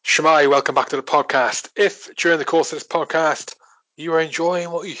Shemai, welcome back to the podcast. If during the course of this podcast you are enjoying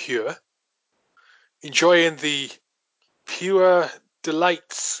what you hear, enjoying the pure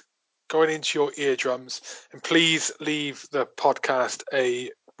delights going into your eardrums, and please leave the podcast a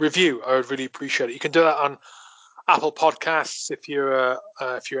review. I would really appreciate it. You can do that on Apple Podcasts if you're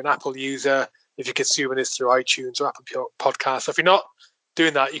an Apple user, if you're consuming this through iTunes or Apple Podcasts. If you're not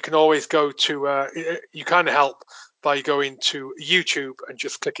doing that, you can always go to you can help by going to YouTube and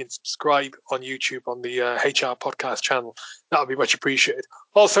just clicking subscribe on YouTube on the HR podcast channel. That would be much appreciated.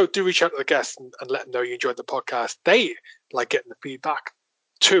 Also, do reach out to the guests and let them know you enjoyed the podcast. They like getting the feedback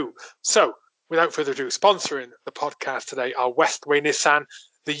too. So, without further ado, sponsoring the podcast today are Westway Nissan,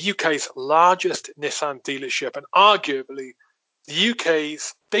 the UK's largest Nissan dealership and arguably the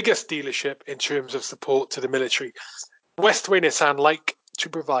UK's biggest dealership in terms of support to the military. Westway Nissan like to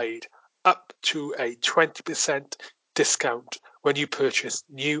provide up to a 20% discount when you purchase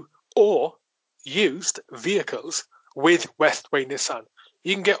new or used vehicles with Westway Nissan.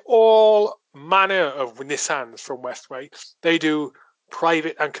 You can get all manner of Nissans from Westway. They do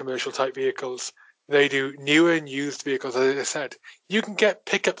private and commercial type vehicles. They do new and used vehicles, as I said. You can get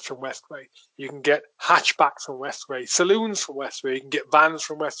pickups from Westway. You can get hatchbacks from Westway, saloons from Westway. You can get vans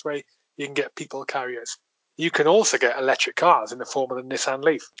from Westway. You can get people carriers. You can also get electric cars in the form of the Nissan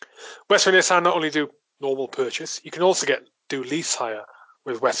Leaf. Westway Nissan not only do normal purchase, you can also do lease hire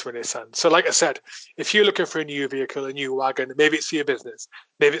with Westway Nissan. So like I said, if you're looking for a new vehicle, a new wagon, maybe it's for your business,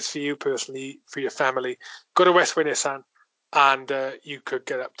 maybe it's for you personally, for your family, go to Westway Nissan and you could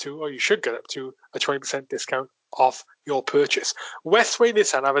get up to, or you should get up to, a 20% discount off your purchase. Westway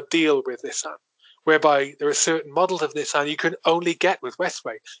Nissan have a deal with Nissan whereby there are certain models of Nissan you can only get with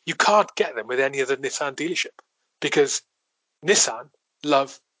Westway. You can't get them with any other Nissan dealership because Nissan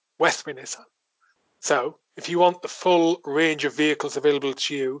love Westway Nissan. So if you want the full range of vehicles available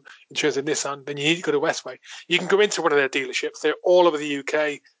to you in terms of Nissan, then you need to go to Westway. You can go into one of their dealerships. They're all over the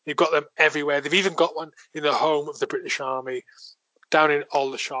UK. They've got them everywhere. They've even got one in the home of the British Army down in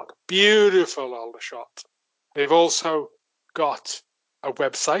Aldershot. Beautiful Aldershot. They've also got a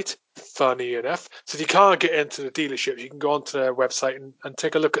website, funny enough. So if you can't get into the dealerships, you can go onto their website and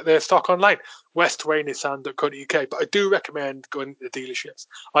take a look at their stock online, westwaynissan.co.uk. But I do recommend going to the dealerships.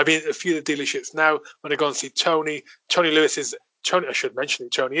 I've been at a few of the dealerships now when I go and see Tony. Tony Lewis is the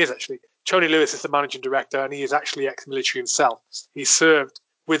managing director, and he is actually ex-military himself. He served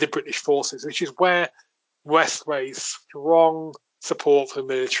with the British forces, which is where Westway's strong support for the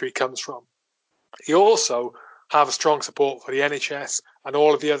military comes from. He also have a strong support for the NHS and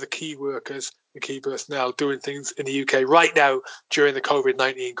all of the other key workers and key personnel doing things in the UK right now during the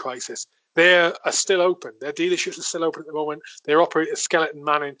COVID-19 crisis. They are still open. Their dealerships are still open at the moment. They operate as skeleton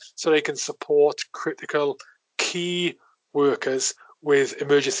manning so they can support critical key workers with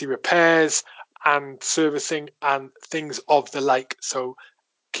emergency repairs and servicing and things of the like. So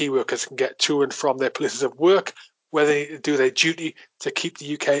key workers can get to and from their places of work where they need to do their duty to keep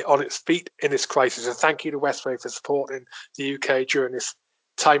the UK on its feet in this crisis. And thank you to Westway for supporting the UK during this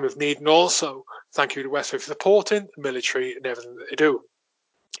time of need. And also, thank you to Westway for supporting the military and everything that they do.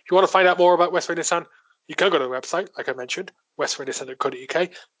 If you want to find out more about Westway Nissan, you can go to the website, like I mentioned, westwaynissan.co.uk.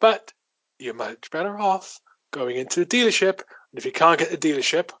 But you're much better off going into the dealership. And if you can't get the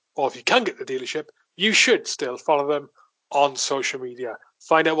dealership, or if you can get the dealership, you should still follow them on social media.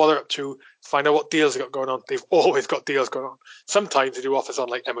 Find out what they're up to. Find out what deals they've got going on. They've always got deals going on. Sometimes they do offers on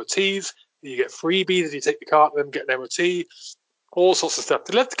like MOTs. You get freebies if you take the car to them, get an MOT, all sorts of stuff.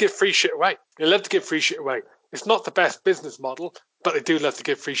 They love to give free shit away. It's not the best business model, but they do love to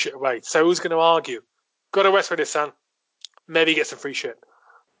give free shit away. So who's going to argue? Go to Westway Nissan, maybe get some free shit.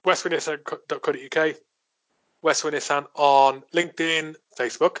 westwaynissan.co.uk, Westway Nissan on LinkedIn,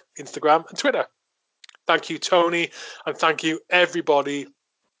 Facebook, Instagram, and Twitter. Thank you, Tony, and thank you, everybody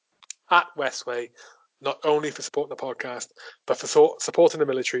at Westway, not only for supporting the podcast, but for supporting the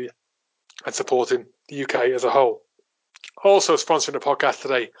military and supporting the UK as a whole. Also sponsoring the podcast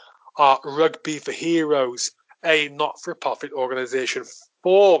today are Rugby for Heroes, a not-for-profit organisation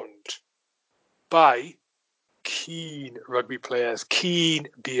formed by keen rugby players, keen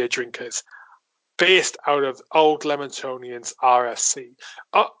beer drinkers, based out of Old Leamingtonians RFC.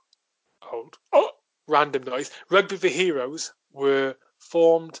 Random noise. Rugby for Heroes were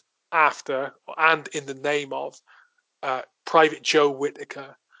formed after and in the name of Private Joe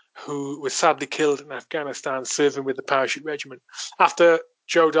Whittaker, who was sadly killed in Afghanistan serving with the Parachute Regiment. After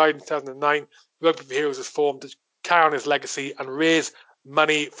Joe died in 2009, Rugby for Heroes was formed to carry on his legacy and raise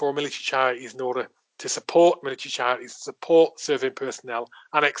money for military charities in order to support military charities, support serving personnel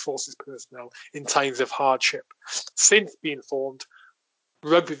and ex-forces personnel in times of hardship. Since being formed,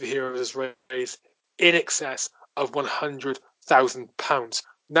 Rugby for Heroes has raised in excess of £100,000.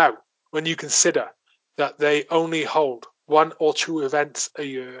 Now, when you consider that they only hold 1 or 2 events a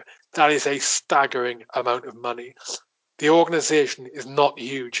year, that is a staggering amount of money. The organisation is not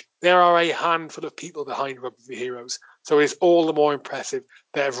huge. There are a handful of people behind Rugby for Heroes, so it is all the more impressive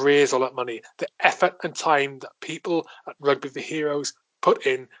they have raised all that money. The effort and time that people at Rugby for Heroes put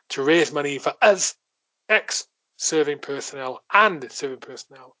in to raise money for us, ex-serving personnel and serving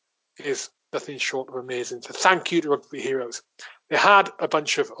personnel, is nothing short of amazing. So thank you to Rugby for Heroes. They have a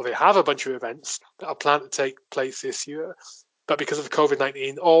bunch of events that are planned to take place this year, but because of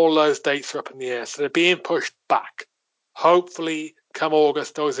COVID-19, all those dates are up in the air, so they're being pushed back. Hopefully, come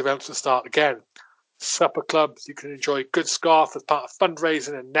August, those events will start again. Supper clubs, you can enjoy good scarf as part of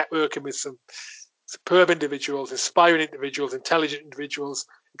fundraising and networking with some superb individuals, inspiring individuals, intelligent individuals,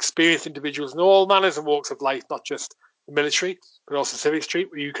 experienced individuals in all manners and walks of life, not just the military, but also Civic Street,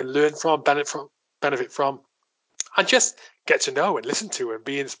 where you can learn from, benefit from, and just get to know and listen to and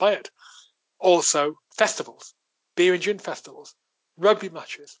be inspired. Also, festivals, beer and gin festivals, rugby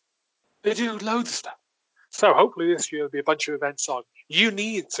matches. They do loads of stuff. So hopefully this year there'll be a bunch of events on. You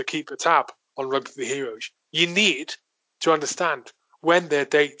need to keep a tab on Rugby for Heroes. You need to understand when their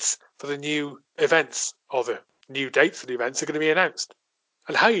dates for the new events or the new dates for the events are going to be announced.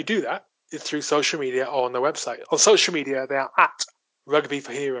 And how you do that is through social media or on their website. On social media, they are at Rugby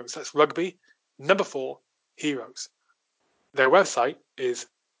for Heroes. That's Rugby, 4 Heroes. Their website is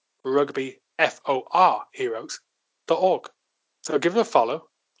rugbyforheroes.org. So give them a follow.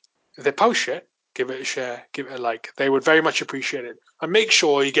 If they post shit, give it a share, give it a like. They would very much appreciate it. And make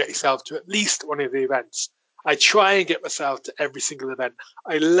sure you get yourself to at least one of the events. I try and get myself to every single event.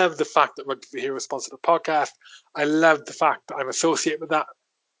 I love the fact that Rugby for Heroes sponsored a podcast. I love the fact that I'm associated with that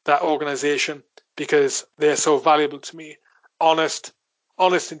organisation because they're so valuable to me. Honest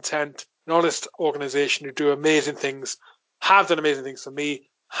intent, an honest organisation who do amazing things, have done amazing things for me,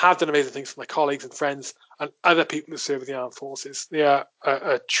 have done amazing things for my colleagues and friends and other people who serve in the armed forces. They are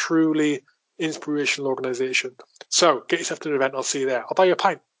a truly inspirational organisation. So get yourself to the event. I'll see you there. I'll buy you a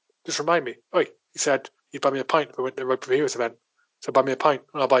pint. Just remind me. Oi, he said you'd buy me a pint if I went to the Rugby for Heroes event. So buy me a pint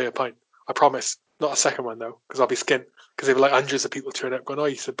and I'll buy you a pint. I promise. Not a second one though, because I'll be skint. Because there were like hundreds of people turning up going, oh,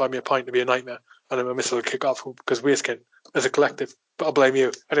 you said buy me a pint to be a nightmare. And then my missus will kick off because we're skint as a collective. But I'll blame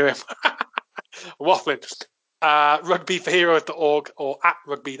you. Anyway, waffling. Rugbyforheroes.org or at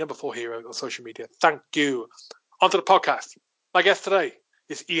Rugby 4 Heroes on social media. Thank you. On to the podcast. My guest today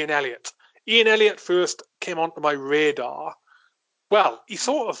is Ian Elliott. Ian Elliott first came onto my radar. Well, he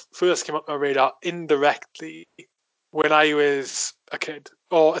sort of first came onto my radar indirectly when I was a kid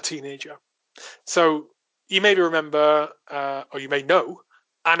or a teenager. So you may remember, or you may know,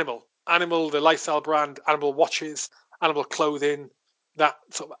 Animal. Animal, the lifestyle brand, Animal watches, Animal clothing, that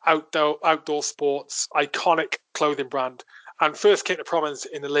sort of outdoor sports, iconic clothing brand. And first came to prominence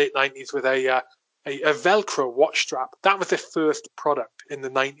in the late 90s with a Velcro watch strap. That was their first product in the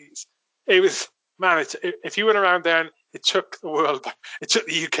 90s. It was, man, if you went around then, it took the world, it took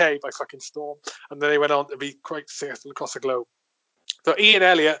the UK by fucking storm. And then they went on to be quite successful across the globe. So Ian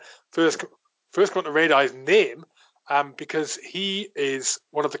Elliott first got to radar his name because he is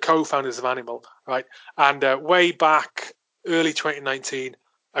one of the co-founders of Animal, right? And way back early 2019,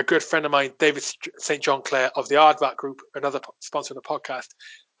 a good friend of mine, David St. John Clare of the Aardvark Group, another sponsor of the podcast,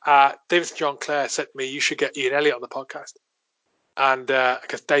 David St. John Clare said to me, you should get Ian Elliott on the podcast. And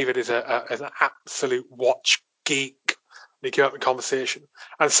because David is an absolute watch geek, and he came up in conversation.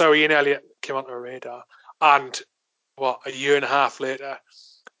 And so Ian Elliott came onto our radar. And a year and a half later,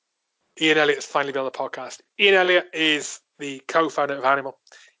 Ian Elliott has finally been on the podcast. Ian Elliott is the co-founder of Animal.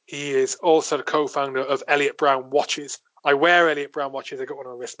 He is also the co-founder of Elliott Brown Watches. I wear Elliott Brown watches. I got one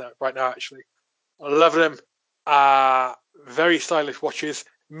on my wrist right now, actually. I love them. Very stylish watches,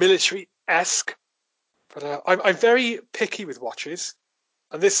 military-esque. But I'm very picky with watches.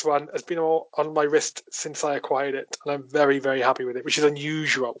 And this one has been on my wrist since I acquired it. And I'm very, very happy with it, which is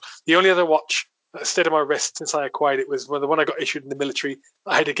unusual. The only other watch that stayed on my wrist since I acquired it was the one I got issued in the military.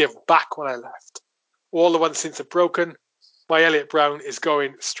 I had to give back when I left. All the ones since have broken. My Elliott Brown is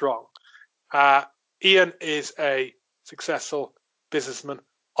going strong. Ian is a successful businessman,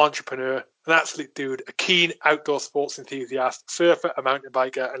 entrepreneur, an absolute dude, a keen outdoor sports enthusiast, surfer, a mountain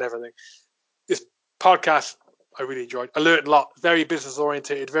biker, and everything. This podcast I really enjoyed. I learned a lot. Very business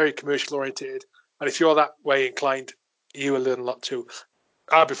oriented, very commercial oriented. And if you're that way inclined, you will learn a lot too.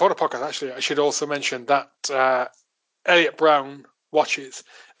 Before the podcast, actually, I should also mention that Elliott Brown watches,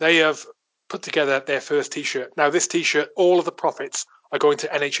 they have put together their first T-shirt. Now, this T-shirt, all of the profits are going to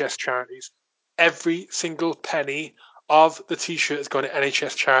NHS charities. Every single penny of the T-shirt is going to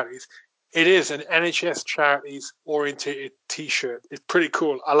NHS charities. It is an NHS charities orientated T-shirt. It's pretty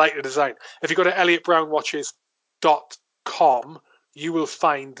cool. I like the design. If you go to elliottbrownwatches.com, you will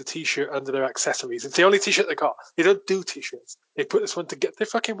find the T-shirt under their accessories. It's the only T-shirt they got. They don't do T-shirts. They put this one together. They're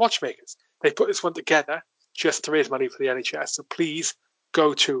fucking watchmakers. They put this one together just to raise money for the NHS. So please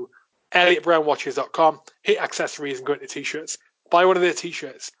go to elliottbrownwatches.com, hit accessories and go into T-shirts. Buy one of their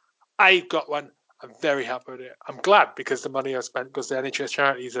T-shirts. I've got one. I'm very happy with it. I'm glad because the money I spent goes to NHS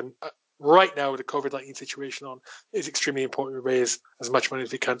charities, and right now with the COVID-19 situation on, it's extremely important to raise as much money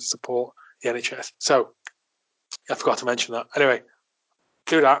as we can to support the NHS. So I forgot to mention that. Anyway,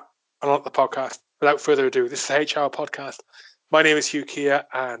 do that and on the podcast. Without further ado, this is the H-Hour podcast. My name is Hugh Keir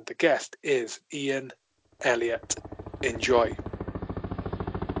and the guest is Ian Elliott. Enjoy.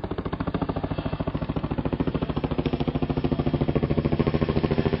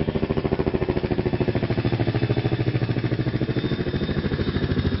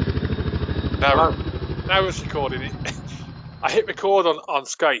 Now it's recording it. I hit record on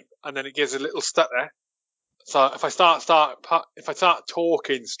Skype and then it gives a little stutter. So if I start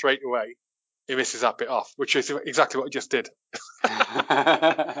talking straight away, it misses that bit off, which is exactly what I just did.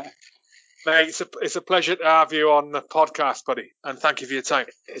 Mate, it's a pleasure to have you on the podcast, buddy, and thank you for your time.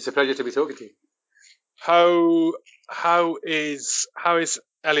 It's a pleasure to be talking to you. How is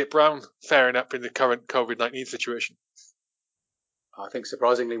Elliott Brown faring up in the current COVID-19 situation? I think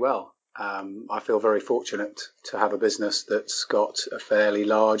surprisingly well. I feel very fortunate to have a business that's got a fairly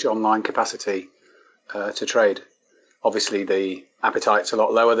large online capacity to trade. Obviously, the appetite's a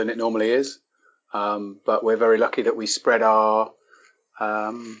lot lower than it normally is, but we're very lucky that we spread our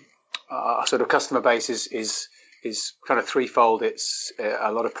sort of customer base is kind of threefold. It's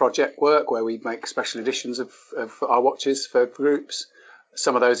a lot of project work where we make special editions of our watches for groups.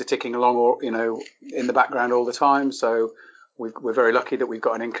 Some of those are ticking along, or in the background all the time. So we're very lucky that we've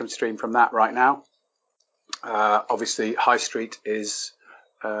got an income stream from that right now. Obviously, High Street is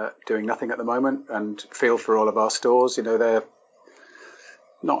doing nothing at the moment, and feel for all of our stores. They're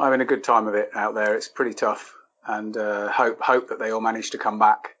not having a good time of it out there. It's pretty tough, and hope that they all manage to come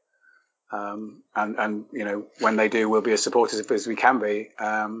back. And when they do, we'll be as supportive as we can be.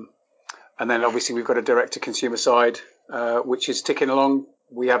 And then obviously we've got a direct to consumer side, which is ticking along.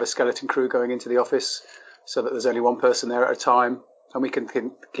 We have a skeleton crew going into the office so that there's only one person there at a time, and we can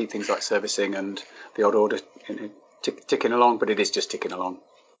keep things like servicing and the odd order ticking along, but it is just ticking along.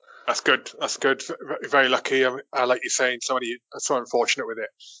 That's good. Very lucky. I like you saying, somebody so unfortunate with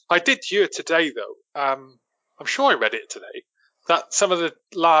it. I did hear today, though. I'm sure I read it today, that some of the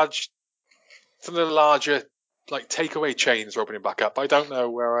larger like takeaway chains are opening back up. I don't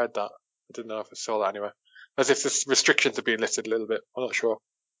know where I read that. I didn't know if I saw that anywhere. As if the restrictions are being lifted a little bit. I'm not sure.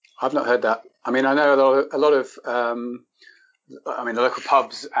 I've not heard that. I mean, I know a lot of the local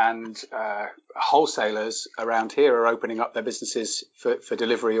pubs and wholesalers around here are opening up their businesses for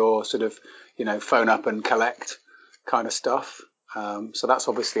delivery or sort of, phone up and collect kind of stuff. So that's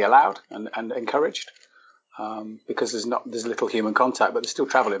obviously allowed and encouraged because there's little human contact, but there's still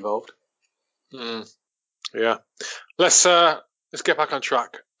travel involved. Yeah. Let's get back on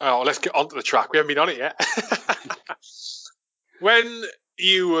track. Oh, let's get onto the track. We haven't been on it yet. When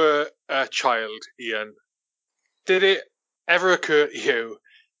you were a child, Ian, did it ever occur to you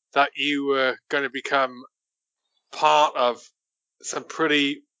that you were going to become part of some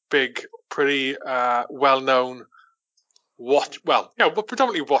pretty big, pretty well-known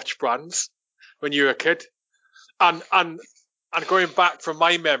predominantly watch brands when you were a kid? And going back from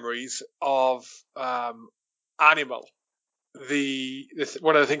my memories of Animal,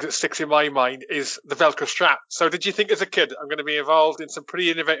 one of the things that sticks in my mind is the Velcro strap. So did you think as a kid, I'm going to be involved in some pretty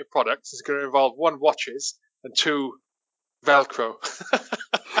innovative products? It's going to involve 1, watches, and 2, Velcro.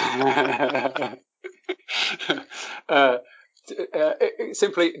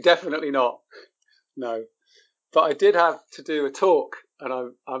 Simply, definitely not. No, but I did have to do a talk,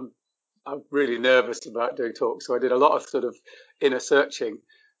 and I'm really nervous about doing talks. So I did a lot of sort of inner searching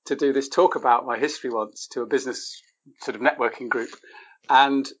to do this talk about my history once to a business sort of networking group.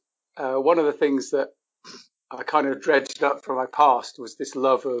 And one of the things that I kind of dredged up from my past was this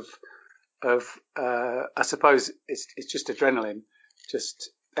love of I suppose it's just adrenaline,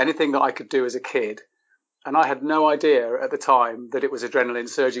 just anything that I could do as a kid. And I had no idea at the time that it was adrenaline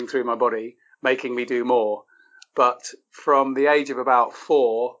surging through my body, making me do more. But from the age of about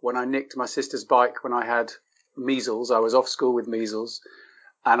 4, when I nicked my sister's bike when I had measles, I was off school with measles,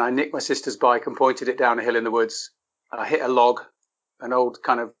 and I nicked my sister's bike and pointed it down a hill in the woods. I hit a log, an old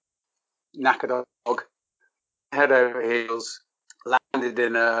kind of knackered log, head over heels, landed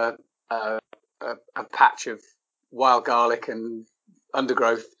in a patch of wild garlic and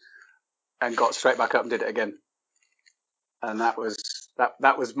undergrowth, and got straight back up and did it again. And that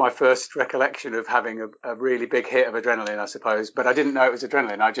was my first recollection of having a really big hit of adrenaline, I suppose. But I didn't know it was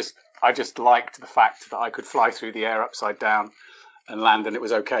adrenaline. I just liked the fact that I could fly through the air upside down and land, and it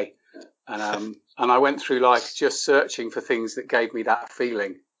was okay. And I went through life just searching for things that gave me that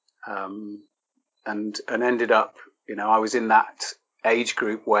feeling, and ended up, I was in that age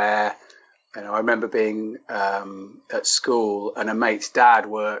group where, I remember being at school, and a mate's dad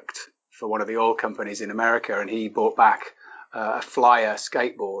worked for one of the oil companies in America, and he brought back a Flyer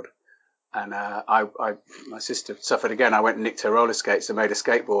skateboard. And my sister suffered again. I went and nicked her roller skates and made a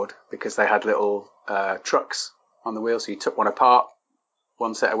skateboard because they had little trucks on the wheels. So you took one apart,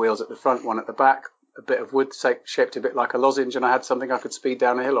 one set of wheels at the front, one at the back, a bit of wood shaped a bit like a lozenge, and I had something I could speed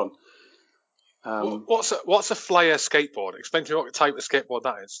down a hill on. What's a Flyer skateboard? Explain to me what type of skateboard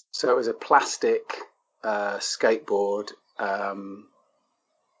that is. So it was a plastic skateboard.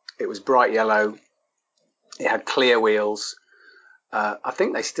 It was bright yellow. It had clear wheels. I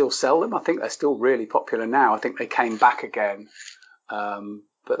think they still sell them. I think they're still really popular now. I think they came back again.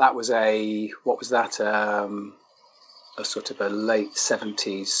 But that was what was that? A sort of a late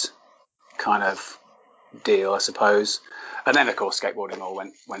 70s kind of deal, I suppose. And then, of course, skateboarding all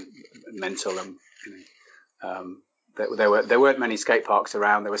went mental. And there weren't many skate parks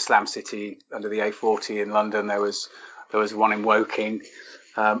around. There was Slam City under the A40 in London. There was one in Woking.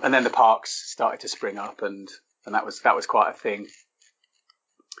 And then the parks started to spring up, and that was quite a thing.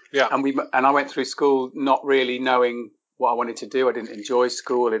 Yeah. And I went through school not really knowing what I wanted to do. I didn't enjoy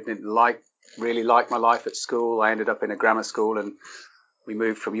school. I didn't really like my life at school. I ended up in a grammar school, and we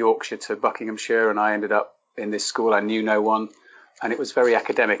moved from Yorkshire to Buckinghamshire, and I ended up in this school. I knew no one, and it was very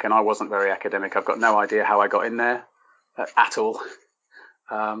academic, and I wasn't very academic. I've got no idea how I got in there at all.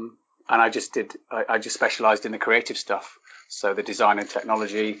 And I just specialised in the creative stuff. So the design and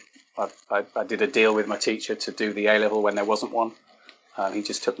technology. I did a deal with my teacher to do the A-level when there wasn't one. He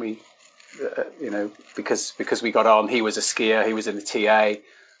just took me, because we got on. He was a skier. He was in the TA,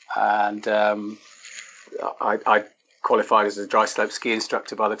 and I qualified as a dry slope ski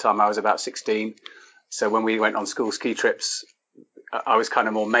instructor by the time I was about 16. So when we went on school ski trips, I was kind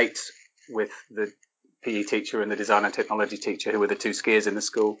of more mates with the PE teacher and the design and technology teacher, who were the two skiers in the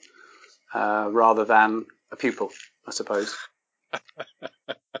school, rather than a pupil, I suppose.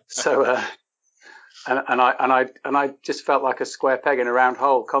 So. And I just felt like a square peg in a round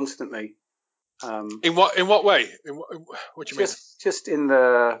hole constantly. In what way? What do you mean? Just in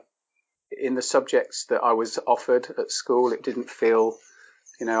the subjects that I was offered at school, it didn't feel,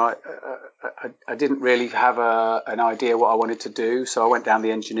 I didn't really have an idea what I wanted to do. So I went down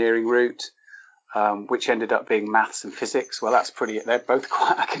the engineering route, which ended up being maths and physics. Well, they're both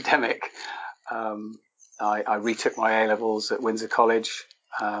quite academic. I retook my A-levels at Windsor College.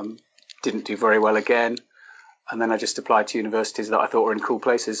 Didn't do very well again, and then I just applied to universities that I thought were in cool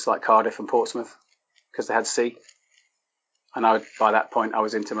places like Cardiff and Portsmouth because they had sea. And by that point I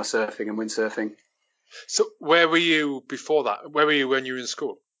was into my surfing and windsurfing. So where were you before that? Where were you when you were in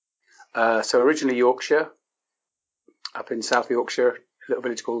school? So originally Yorkshire, up in South Yorkshire, a little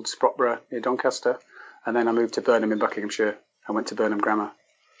village called Sprotborough near Doncaster, and then I moved to Burnham in Buckinghamshire. I went to Burnham Grammar.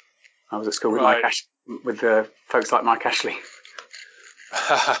 I was at school with folks like Mike Ashley.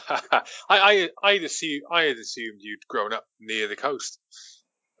 I had assumed you'd grown up near the coast,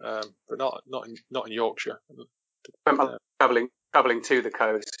 but not in Yorkshire. Traveling to the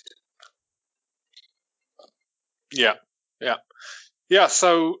coast. Yeah.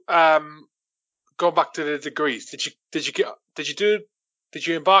 So, going back to the degrees, did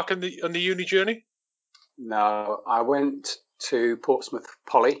you embark on the uni journey? No, I went to Portsmouth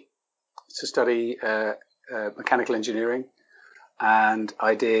Poly to study mechanical engineering. And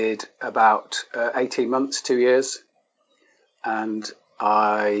I did about 18 months, 2 years. And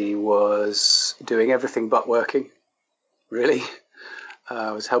I was doing everything but working, really.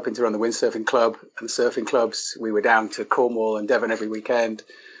 I was helping to run the windsurfing club and the surfing clubs. We were down to Cornwall and Devon every weekend.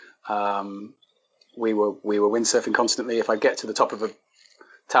 We were windsurfing constantly. If I get to the top of a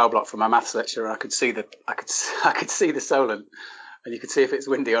tower block from my maths lecturer, I could see the Solent, and you could see if it's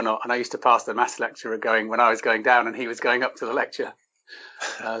windy or not. And I used to pass the maths lecturer when I was going down and he was going up to the lecture.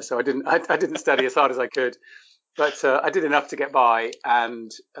 So I didn't study as hard as I could, but I did enough to get by.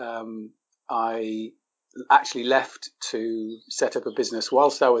 And I actually left to set up a business.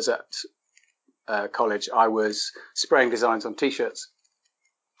 Whilst I was at college, I was spraying designs on T-shirts,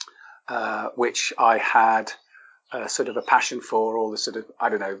 which I had sort of a passion for. All the sort of, I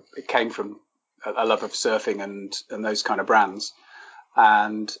don't know, it came from a love of surfing and those kind of brands.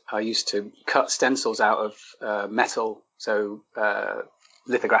 and I used to cut stencils out of metal, so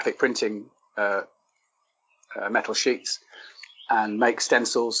lithographic printing metal sheets, and make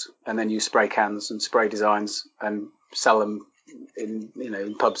stencils, and then use spray cans and spray designs and sell them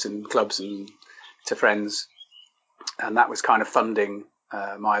in pubs and clubs and to friends. And that was kind of funding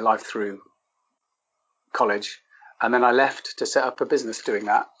my life through college. And then I left to set up a business doing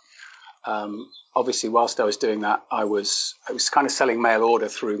that. Obviously, whilst I was doing that, I was kind of selling mail order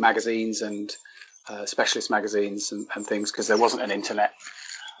through magazines and specialist magazines and things, because there wasn't an internet.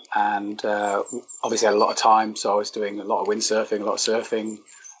 And obviously I had a lot of time, so I was doing a lot of windsurfing, a lot of surfing,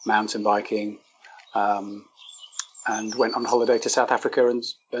 mountain biking, and went on holiday to South Africa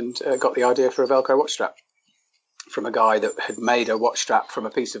and got the idea for a Velcro watch strap from a guy that had made a watch strap from a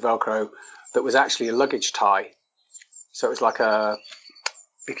piece of Velcro that was actually a luggage tie. So it was like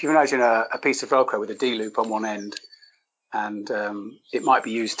if you imagine a piece of Velcro with a D-loop on one end, and it might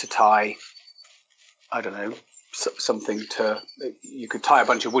be used to tie, I don't know, something you could tie a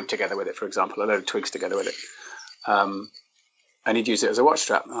bunch of wood together with it, for example, a load of twigs together with it. And he'd use it as a watch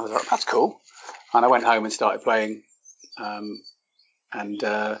strap. And I was like, that's cool. And I went home and started playing. And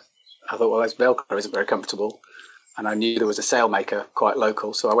I thought, well, this Velcro isn't very comfortable. And I knew there was a sailmaker quite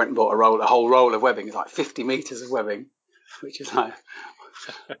local. So I went and bought a whole roll of webbing. It's like 50 meters of webbing, which is like,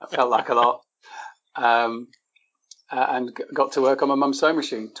 felt like a lot. And got to work on my mum's sewing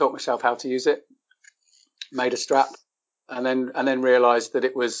machine, taught myself how to use it, made a strap, and then realised that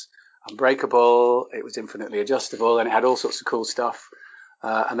it was unbreakable, it was infinitely adjustable, and it had all sorts of cool stuff.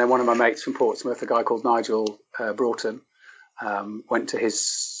 And then one of my mates from Portsmouth, a guy called Nigel Broughton, went to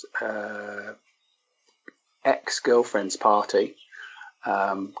his ex-girlfriend's party,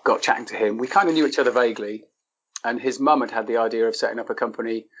 got chatting to him. We kind of knew each other vaguely, and his mum had the idea of setting up a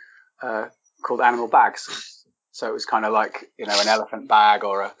company called Animal Bags. So it was kind of like, an elephant bag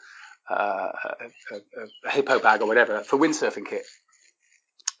or a hippo bag or whatever for windsurfing kit.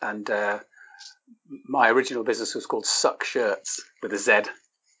 And my original business was called Suck Shirts with a Z,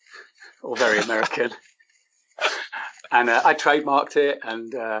 all very American. And I trademarked it,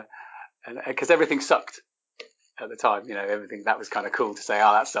 and because everything sucked at the time, everything that was kind of cool to say,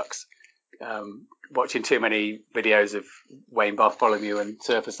 that sucks. Watching too many videos of Wayne Bartholomew and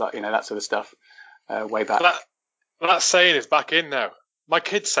surfers, that sort of stuff, way back. Well, that saying is back in now. My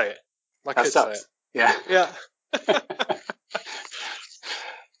kids say it. My kids say it. Yeah. Yeah.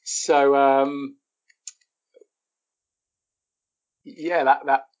 So,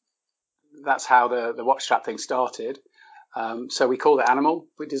 that's how the watch strap thing started. So we called it Animal.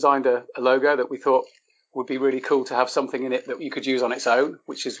 We designed a logo that we thought would be really cool to have something in it that you could use on its own,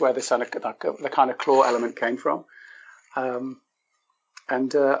 which is where the kind of claw element came from.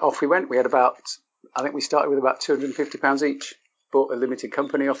 And off we went. We had we started with about £250 each. Bought a limited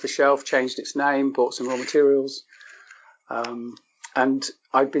company off the shelf, changed its name, bought some raw materials. And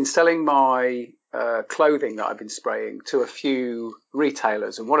I'd been selling my clothing that I'd been spraying to a few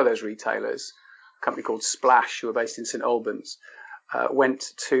retailers. And one of those retailers, a company called Splash, who were based in St Albans,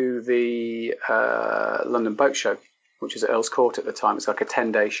 went to the London Boat Show, which was at Earl's Court at the time. It's like a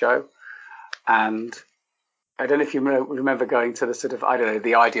 10-day show. And I don't know if you remember going to the sort of,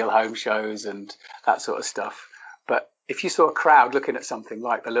 the Ideal Home shows and that sort of stuff. But if you saw a crowd looking at something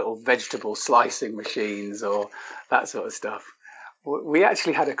like the little vegetable slicing machines or that sort of stuff, we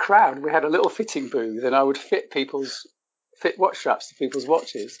actually had a crowd. We had a little fitting booth, and I would fit watch straps to people's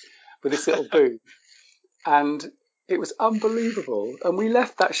watches with this little booth. And it was unbelievable. And we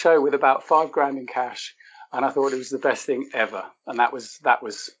left that show with about $5,000 in cash. And I thought it was the best thing ever. And that was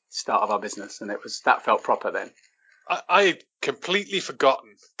the start of our business. And that felt proper then. I had completely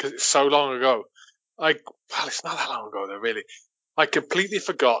forgotten, because it's so long ago. It's not that long ago though, really. I'd completely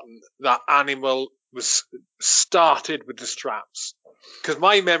forgotten that Animal was started with the straps. Because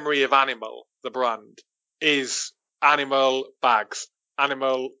my memory of Animal, the brand, is Animal bags,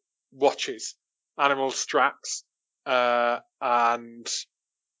 Animal watches, Animal straps, and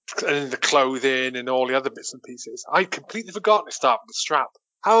the clothing and all the other bits and pieces. I'd completely forgotten to start with the strap.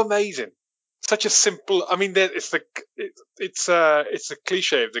 How amazing! Such a simple. I mean, it's a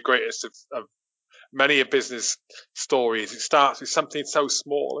cliche of the greatest of many a business stories. It starts with something so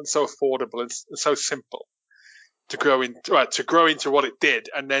small and so affordable and so simple to grow into what it did,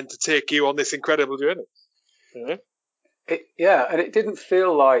 and then to take you on this incredible journey. Yeah. And it didn't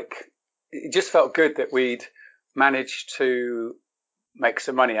feel like, it just felt good that we'd managed to make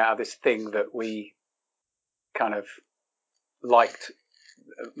some money out of this thing that we kind of liked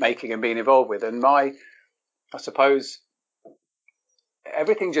making and being involved with. And I suppose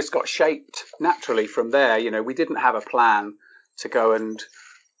everything just got shaped naturally from there. We didn't have a plan to go and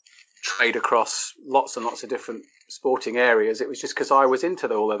trade across lots and lots of different sporting areas. It was just because I was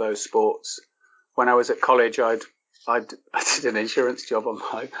into all of those sports. When I was at college, I did an insurance job on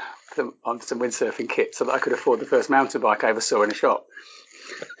some windsurfing kit so that I could afford the first mountain bike I ever saw in a shop.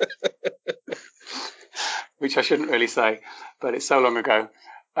 Which I shouldn't really say, but it's so long ago.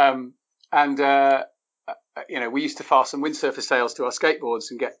 We used to fasten windsurfer sails to our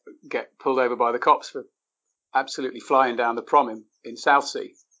skateboards and get pulled over by the cops for absolutely flying down the prom in Southsea.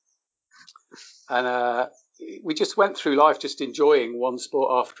 And we just went through life just enjoying one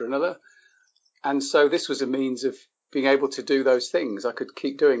sport after another. And so this was a means of being able to do those things. I could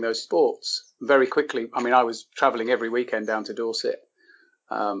keep doing those sports very quickly. I mean, I was traveling every weekend down to Dorset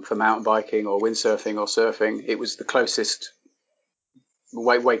for mountain biking or windsurfing or surfing. It was the closest,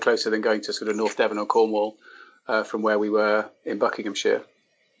 way closer than going to sort of North Devon or Cornwall from where we were in Buckinghamshire.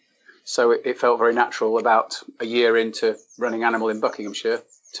 So it felt very natural about a year into running Animal in Buckinghamshire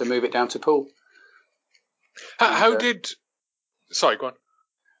to move it down to Poole. Sorry, go on.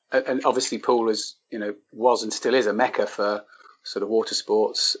 And obviously Poole was and still is a mecca for sort of water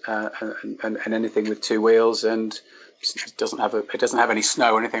sports and anything with two wheels, and it doesn't have any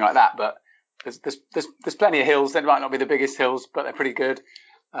snow or anything like that, but there's plenty of hills. They might not be the biggest hills, but they're pretty good.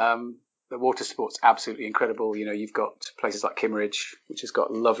 The water sport's absolutely incredible. You've got places like Kimmeridge, which has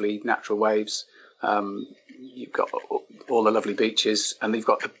got lovely natural waves. You've got all the lovely beaches, and you've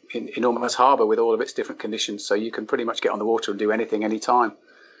got the enormous harbour with all of its different conditions, so you can pretty much get on the water and do anything anytime.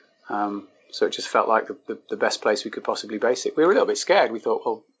 So it just felt like the best place we could possibly base it. We were a little bit scared. We thought,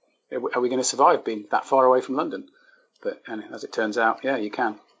 well, are we going to survive being that far away from London? But as it turns out, yeah, you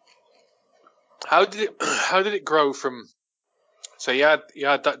can. How did it grow from? So you had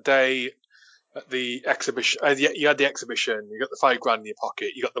that day at the exhibition. You had the exhibition. You got the £5,000 in your pocket.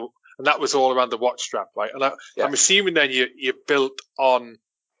 And that was all around the watch strap, right? And I'm assuming then you built on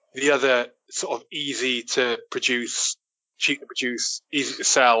the other sort of easy to produce, cheap to produce, easy to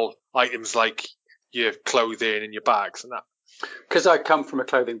sell items like your clothing and your bags and that. Because I come from a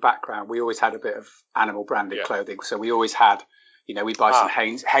clothing background, we always had a bit of Animal branded clothing. So we always had, we'd buy some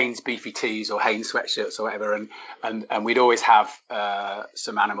Hanes beefy tees or Hanes sweatshirts or whatever, and we'd always have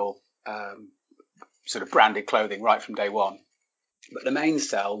some Animal sort of branded clothing right from day one. But the main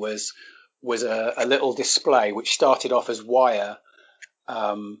sell was a little display which started off as wire,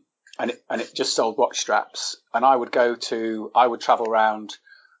 and it just sold watch straps. And I would travel around.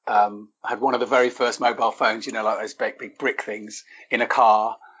 I had one of the very first mobile phones, like those big brick things, in a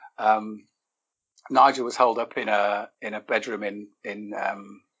car. Nigel was holed up in a bedroom in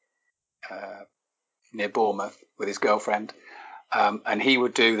near Bournemouth with his girlfriend, and he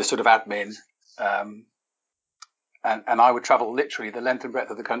would do the sort of admin. And I would travel literally the length and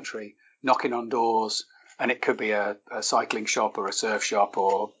breadth of the country, knocking on doors, and it could be a cycling shop or a surf shop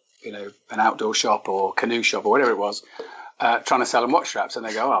or an outdoor shop or canoe shop or whatever it was, trying to sell them watch straps. And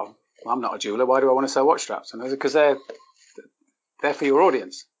they go, "Oh, well, I'm not a jeweler. Why do I want to sell watch straps?" And I said, "Because they're for your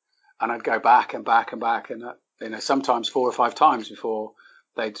audience." And I'd go back and back and back, and sometimes 4 or 5 times before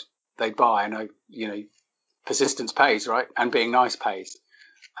they'd buy. And persistence pays, right? And being nice pays.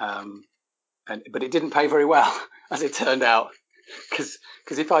 But it didn't pay very well, as it turned out, because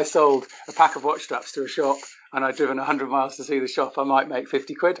if I sold a pack of watch straps to a shop and I'd driven 100 miles to see the shop, I might make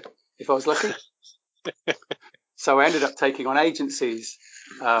 50 quid if I was lucky. So I ended up taking on agencies.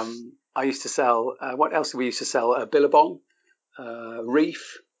 I used to sell, what else did we used to sell? Billabong,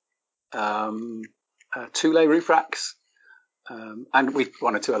 Reef, Thule roof racks, and we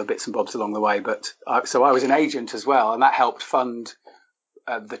 1 or 2 other bits and bobs along the way. But so I was an agent as well, and that helped fund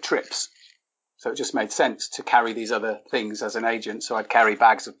the trips. So it just made sense to carry these other things as an agent. So I'd carry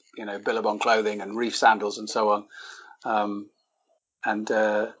bags of, Billabong clothing and Reef sandals and so on. And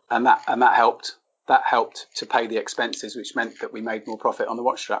that helped. That helped to pay the expenses, which meant that we made more profit on the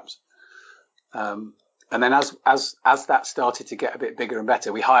watch straps. And then as that started to get a bit bigger and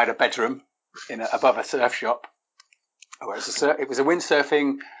better, we hired a bedroom above a surf shop. It was a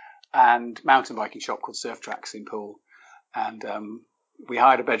windsurfing and mountain biking shop called Surf Tracks in Poole. And we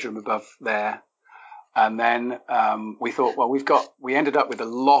hired a bedroom above there. And then we thought, well, we ended up with a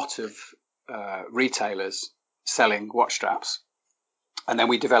lot of retailers selling watch straps. And then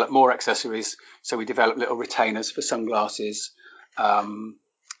we developed more accessories. So we developed little retainers for sunglasses. And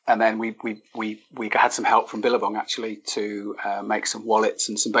then we had some help from Billabong actually to make some wallets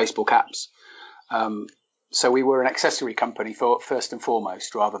and some baseball caps. So we were an accessory company first and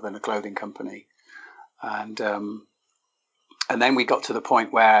foremost, rather than a clothing company. And And then we got to the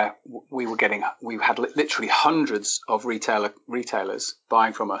point where we had literally hundreds of retailers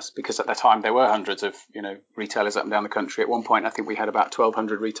buying from us, because at the time there were hundreds of retailers up and down the country. At one point, I think we had about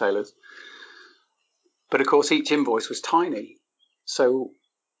 1,200 retailers. But of course, each invoice was tiny. So,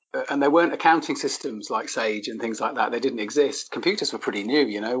 and there weren't accounting systems like Sage and things like that. They didn't exist. Computers were pretty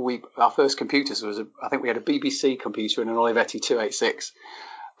new. Our first computers I think we had a BBC computer and an Olivetti 286.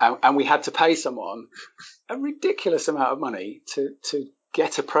 And we had to pay someone a ridiculous amount of money to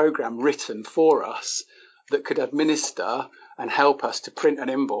get a program written for us that could administer and help us to print an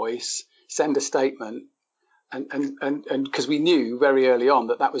invoice, send a statement, and because we knew very early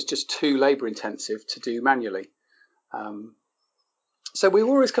on that was just too labour intensive to do manually. So we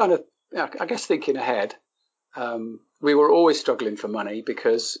were always kind of, I guess, thinking ahead. We were always struggling for money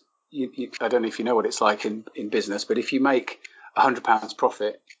because I don't know if you know what it's like in business, but if you make £100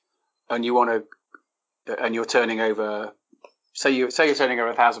 profit and and you're turning over, say you're turning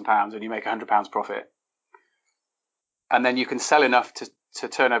over £1,000 and you make £100 profit, and then you can sell enough to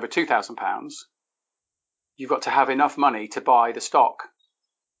turn over £2,000, you've got to have enough money to buy the stock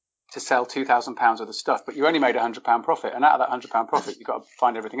to sell £2,000 of the stuff, but you only made £100 profit, and out of that £100 profit, you've got to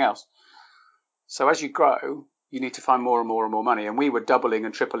find everything else. So as you grow, you need to find more and more and more money, and we were doubling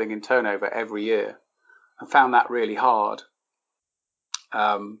and tripling in turnover every year, and found that really hard.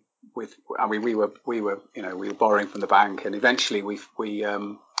 We were borrowing from the bank, and eventually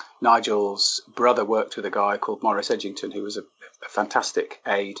Nigel's brother worked with a guy called Maurice Edgington, who was a fantastic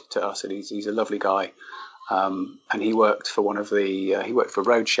aide to us, and he's a lovely guy. And he worked for he worked for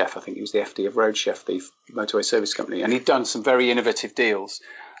Road Chef. I think he was the FD of Road Chef, the motorway service company, and he'd done some very innovative deals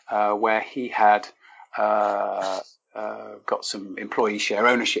where he had got some employee share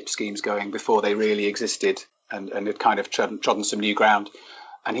ownership schemes going before they really existed, and had kind of trodden some new ground.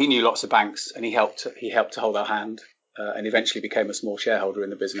 And he knew lots of banks, and he helped to hold our hand, and eventually became a small shareholder in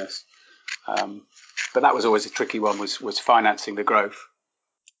the business. But that was always a tricky one, was financing the growth.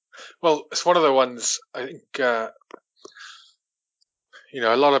 Well, it's one of the ones I think, a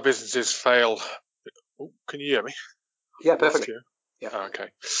lot of businesses fail. Oh, can you hear me? Yeah, perfectly. Yeah. Oh,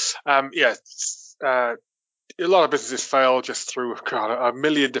 okay. A lot of businesses fail just through a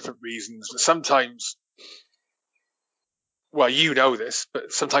million different reasons. Sometimes, well, you know this,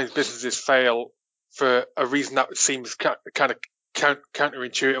 but sometimes businesses fail for a reason that seems kind of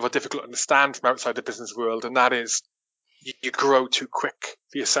counterintuitive or difficult to understand from outside the business world, and that is you grow too quick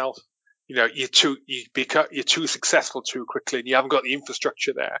for yourself. You're too successful too quickly, and you haven't got the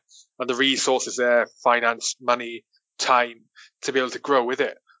infrastructure there and the resources there, finance, money, time, to be able to grow with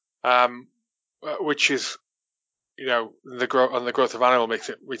it. Which is, the growth of Animal makes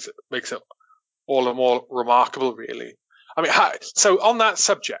it all the more remarkable, really. I mean, so on that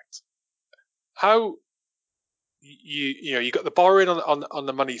subject, how you got the borrowing on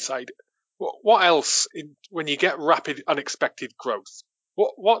the money side. What else when you get rapid, unexpected growth?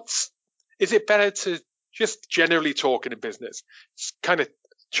 Is it better to just generally talking in business, kind of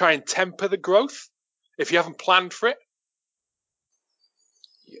try and temper the growth if you haven't planned for it?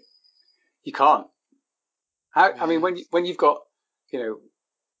 You can't. I mean, when you've got,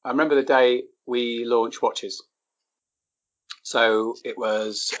 I remember the day we launched watches. So it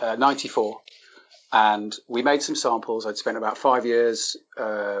was 94, and we made some samples. I'd spent about 5 years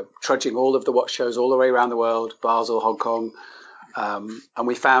trudging all of the watch shows all the way around the world, Basel, Hong Kong, and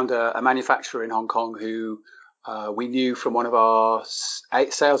we found a manufacturer in Hong Kong who we knew from one of our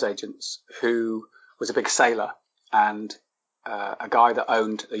sales agents, who was a big sailor, and a guy that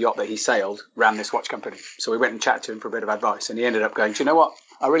owned a yacht that he sailed ran this watch company. So we went and chatted to him for a bit of advice, and he ended up going, do you know what?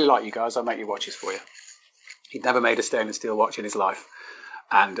 I really like you guys. I'll make your watches for you. He'd never made a stainless steel watch in his life,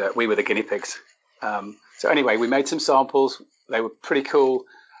 and we were the guinea pigs. So anyway, we made some samples. They were pretty cool,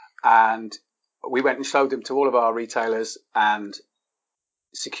 and we went and showed them to all of our retailers and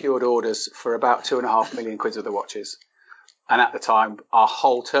secured orders for about 2.5 million quid of the watches. And at the time, our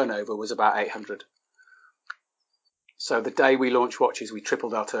whole turnover was about 800. So the day we launched watches, we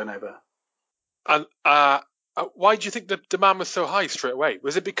tripled our turnover. And why do you think the demand was so high straight away?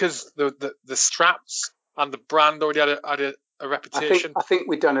 Was it because the straps and the brand already had a reputation? I think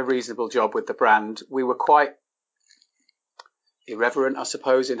we'd done a reasonable job with the brand. We were quite irreverent, I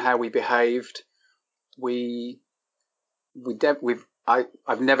suppose, in how we behaved.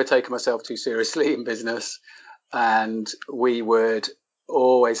 I've never taken myself too seriously in business, and we would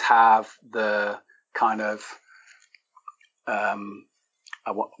always have the kind of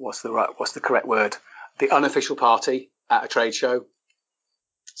what's the correct word? The unofficial party at a trade show.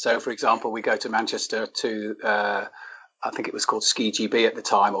 So, for example, we go to Manchester to I think it was called Ski GB at the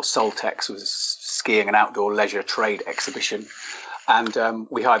time, or Soltex was skiing and outdoor leisure trade exhibition, and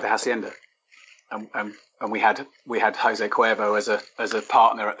we hired the Hacienda, and we had Jose Cuervo as a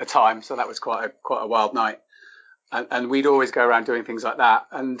partner at the time, so that was quite a wild night, and we'd always go around doing things like that,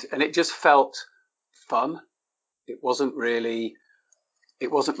 and it just felt fun. It wasn't really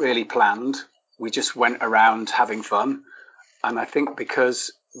planned. We just went around having fun, and I think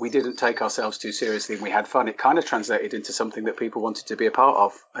because we didn't take ourselves too seriously and we had fun, it kind of translated into something that people wanted to be a part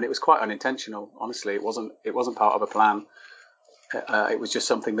of, and it was quite unintentional. Honestly, it wasn't part of a plan. It was just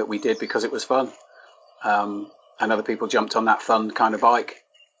something that we did because it was fun, and other people jumped on that fun kind of bike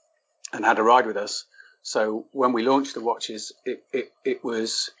and had a ride with us. So when we launched the watches, it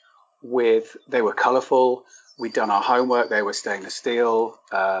was they were colourful. We'd done our homework. They were stainless steel.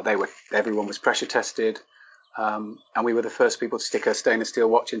 Everyone was pressure tested. And we were the first people to stick a stainless steel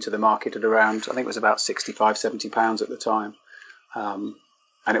watch into the market at around, I think it was about £65-70 at the time. And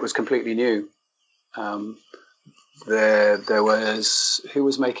it was completely new. There was, who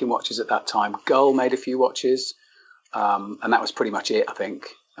was making watches at that time? Gull made a few watches. And that was pretty much it, I think,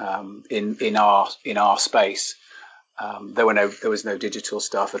 in our space. There was no digital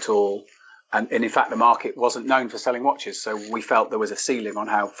stuff at all. And in fact, the market wasn't known for selling watches. So we felt there was a ceiling on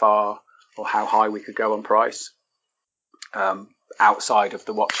how far or how high we could go on price, outside of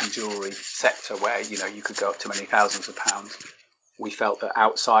the watch and jewellery sector, where you could go up to many thousands of pounds. We felt that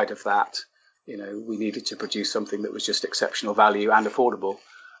outside of that, we needed to produce something that was just exceptional value and affordable.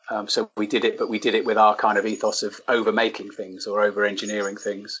 So we did it, but we did it with our kind of ethos of over making things or over engineering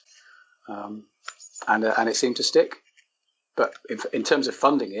things, and it seemed to stick. But in terms of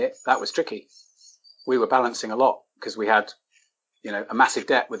funding it, that was tricky. We were balancing a lot because we had a massive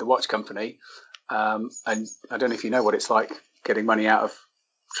debt with the watch company. And I don't know if you know what it's like getting money out of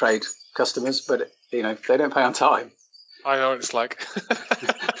trade customers, but they don't pay on time. I know what it's like.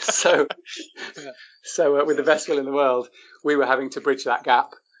 So with the best will in the world, we were having to bridge that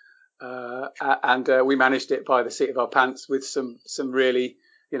gap, and we managed it by the seat of our pants with some really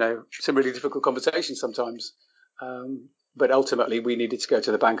difficult conversations sometimes. But ultimately, we needed to go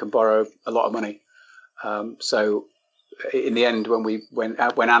to the bank and borrow a lot of money. So in the end, when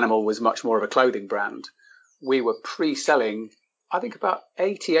Animal was much more of a clothing brand, we were pre-selling. I think about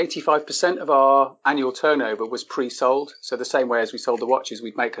 85% of our annual turnover was pre-sold. So the same way as we sold the watches,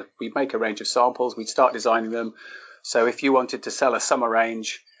 we'd make a range of samples. We'd start designing them. So if you wanted to sell a summer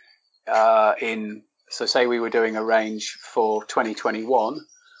range, so say we were doing a range for 2021,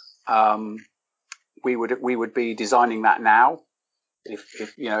 we would be designing that now, if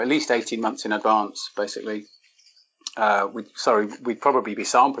at least 18 months in advance, basically. We'd probably be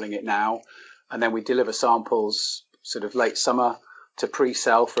sampling it now, and then we'd deliver samples sort of late summer to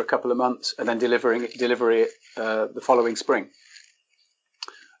pre-sell for a couple of months, and then deliver it the following spring.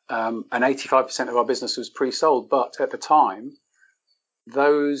 And 85% of our business was pre-sold, but at the time,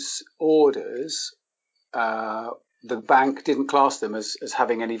 those orders, the bank didn't class them as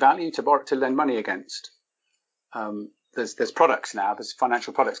having any value to lend money against. There's products now, there's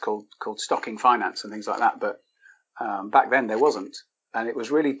financial products called stocking finance and things like that, but back then there wasn't, and it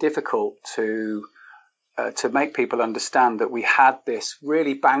was really difficult to make people understand that we had this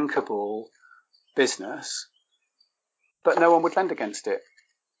really bankable business, but no one would lend against it.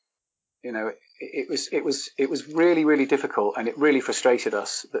 It was really, really difficult, and it really frustrated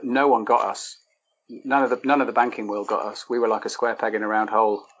us that no one got us. None of the banking world got us. We were like a square peg in a round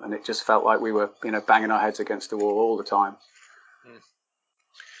hole, and it just felt like we were banging our heads against the wall all the time.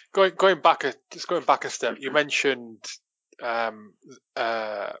 Going back a step, you mentioned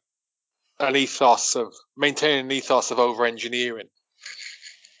maintaining an ethos of over engineering.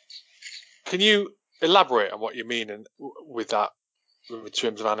 Can you elaborate on what you mean with that in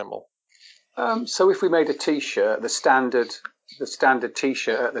terms of Animal? So if we made a T-shirt, the standard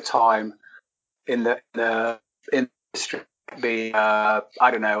T-shirt at the time in the industry would be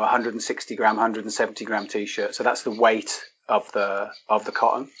 160 gram, 170 gram T-shirt. So that's the weight of the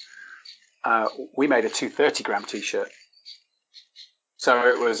cotton. We made a 230 gram T-shirt. So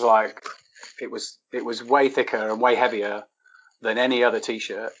it was way thicker and way heavier than any other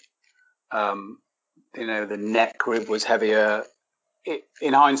T-shirt. The neck rib was heavier.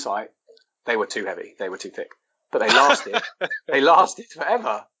 In hindsight, they were too heavy. They were too thick, but they lasted. They lasted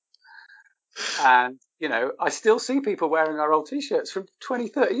forever. And I still see people wearing our old T-shirts from 20,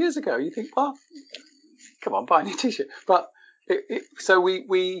 30 years ago. You think, well, come on, buy a new T-shirt. But so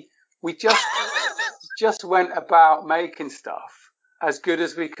we just went about making stuff as good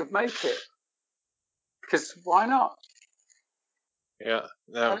as we could make it, because why not? Yeah,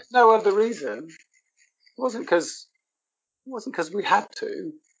 no. There's no other reason. It wasn't because wasn't because we had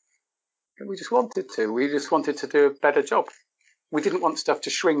to. We just wanted to. We just wanted to do a better job. We didn't want stuff to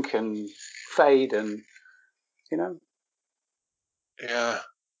shrink and fade, and you know. Yeah.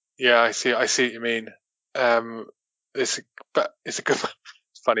 I see what you mean. It's a good.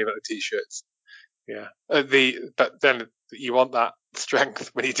 It's funny about the t-shirts. Yeah. But then you want that strength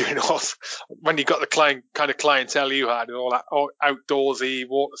when you're doing all when you got the kind of clientele you had, and all that outdoorsy,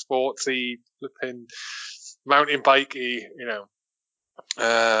 water sportsy, flipping mountain bikey.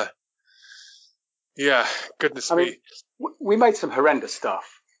 Yeah. Goodness me. We made some horrendous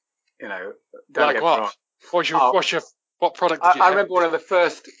stuff. Don't like get what? Me wrong. What product did you? I remember one of the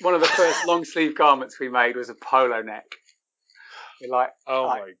first long sleeve garments we made was a polo neck. My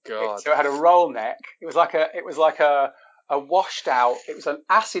god! So it had a roll neck. It was like a washed out. It was an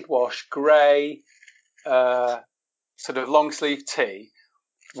acid wash grey sort of long sleeve tee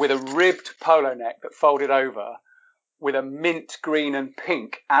with a ribbed polo neck that folded over, with a mint green and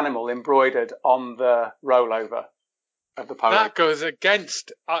pink animal embroidered on the rollover of the polo. That goes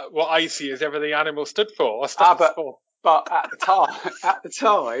against what I see as everything animal stood for. But at the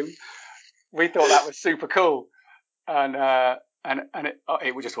time, we thought that was super cool, and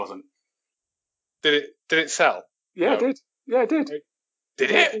it just wasn't. Did it sell? Yeah, no. It did. Yeah, it did.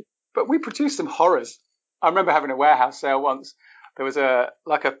 Did it? But we produced some horrors. I remember having a warehouse sale once. There was a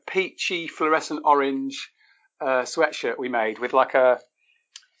peachy fluorescent orange sweatshirt we made with like a.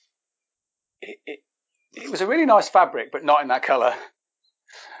 It was a really nice fabric, but not in that colour.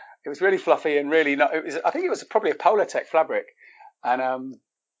 It was really fluffy and really not. I think it was probably a Polartec fabric, and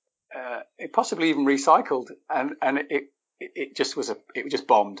it possibly even recycled, and it just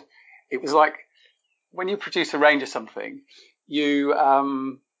bombed. It was like when you produce a range of something, you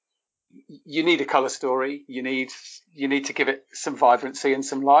need a colour story. You need to give it some vibrancy and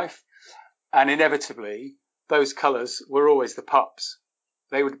some life, and inevitably those colours were always the pups.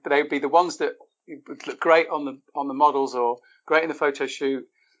 They would be the ones that would look great on the models or great in the photo shoot,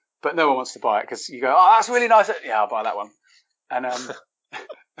 but no one wants to buy it because you go, oh, that's really nice. Yeah, I'll buy that one. And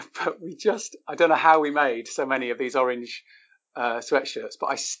but I don't know how we made so many of these orange sweatshirts, but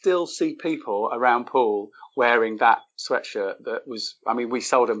I still see people around Poole wearing that sweatshirt. We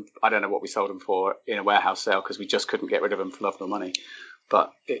sold them. I don't know what we sold them for in a warehouse sale because we just couldn't get rid of them for love nor money.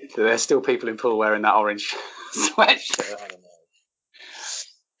 But there's still people in Poole wearing that orange sweatshirt. I don't know.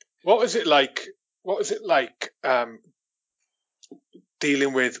 What was it like?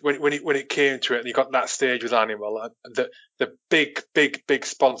 Dealing with when it came to it, and you got that stage with Animal, the big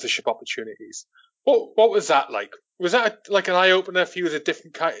sponsorship opportunities. What was that like? Was that like an eye opener for you as a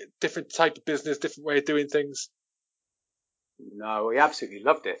different type of business, different way of doing things? No, we absolutely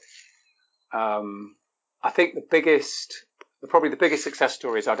loved it. I think probably the biggest success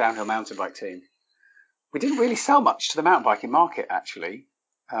story is our downhill mountain bike team. We didn't really sell much to the mountain biking market, actually.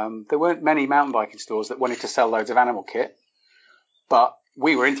 There weren't many mountain biking stores that wanted to sell loads of Animal kit, but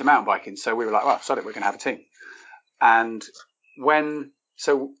we were into mountain biking, so we were like, well, sod it, we're going to have a team. And when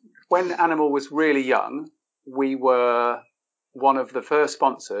Animal was really young, we were one of the first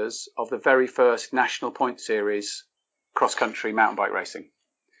sponsors of the very first National Point Series cross-country mountain bike racing.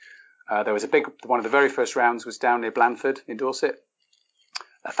 There was one of the very first rounds was down near Blandford in Dorset.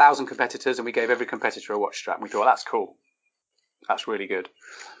 1,000 competitors, and we gave every competitor a watch strap. And we thought, that's cool. That's really good.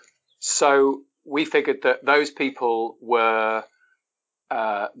 So we figured that those people were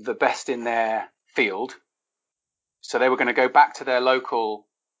the best in their field. So they were going to go back to their local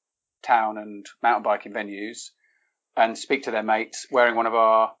town and mountain biking venues and speak to their mates wearing one of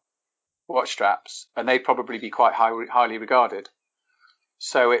our watch straps, and they'd probably be quite highly regarded.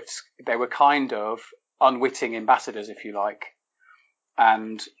 So they were kind of unwitting ambassadors, if you like.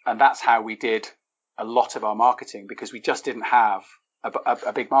 And that's how we did a lot of our marketing, because we just didn't have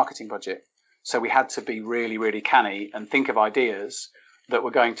a big marketing budget. So we had to be really, really canny and think of ideas that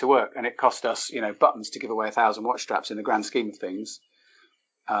were going to work. And it cost us, buttons to give away 1,000 watch straps in the grand scheme of things.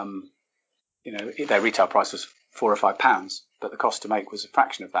 Their retail price was £4 or £5, but the cost to make was a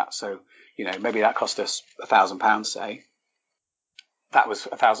fraction of that. So, maybe that cost us £1,000, say. That was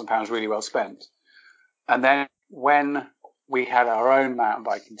 £1,000 really well spent. And then when we had our own mountain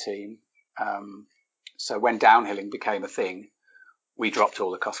biking team, so when downhilling became a thing, we dropped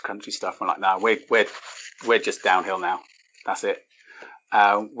all the cross-country stuff. We're like, no, we're just downhill now. That's it.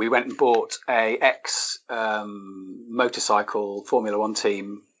 We went and bought a motorcycle Formula One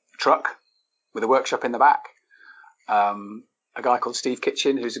team truck with a workshop in the back. A guy called Steve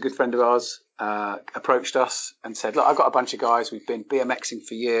Kitchen, who's a good friend of ours, approached us and said, look, I've got a bunch of guys. We've been BMXing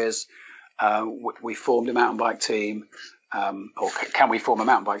for years. We formed a mountain bike team. Or can we form a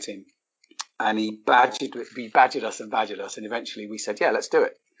mountain bike team? and he badgered us, and eventually we said, yeah, let's do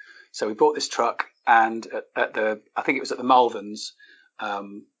it. So we bought this truck, and I think it was at the Malverns,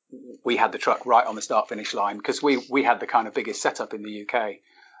 we had the truck right on the start finish line because we had the kind of biggest setup in the UK,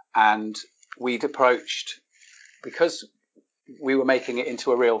 and we'd approached, because we were making it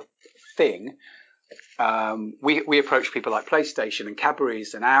into a real thing. We approached people like PlayStation and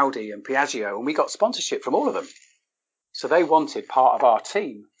Cadbury's and Audi and Piaggio, and we got sponsorship from all of them. So they wanted part of our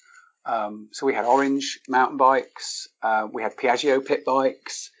team. So we had Orange mountain bikes, we had Piaggio pit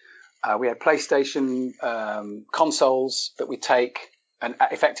bikes, we had PlayStation consoles that we take and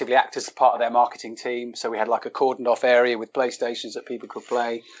effectively act as part of their marketing team. So we had like a cordoned off area with PlayStations that people could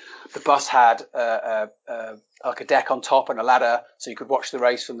play. The bus had like a deck on top and a ladder, so you could watch the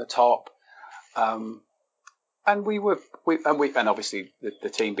race from the top. And obviously the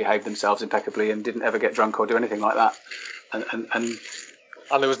team behaved themselves impeccably and didn't ever get drunk or do anything like that. And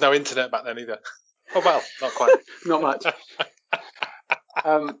there was no internet back then either. Oh well, not quite. Not much.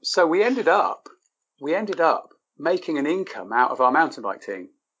 So we ended up making an income out of our mountain bike team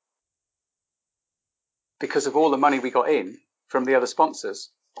because of all the money we got in from the other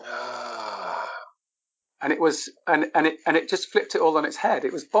sponsors. And it was and it just flipped it all on its head.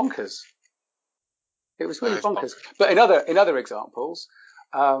 It was bonkers. It was really bonkers. But in other examples,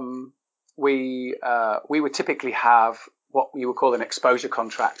 we would typically have what we would call an exposure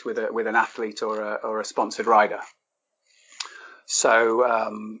contract with an athlete or a sponsored rider. So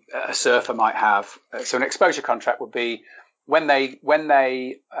a surfer might have. So an exposure contract would be when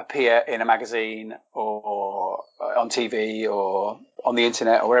they appear in a magazine or on TV or on the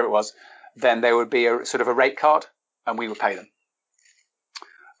internet or wherever it was, then there would be a sort of a rate card, and we would pay them.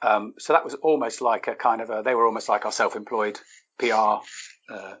 So that was almost like they were almost like our self-employed PR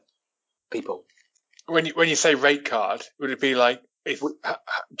people. When you say rate card, would it be like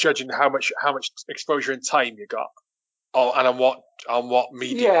judging how much exposure and time you got, and on what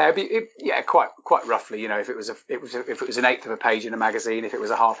media? Yeah, quite roughly. You know, if it was an eighth of a page in a magazine, if it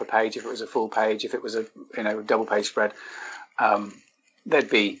was a half a page, if it was a full page, if it was a double page spread, there'd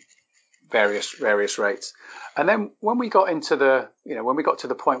be various rates. And then when we got to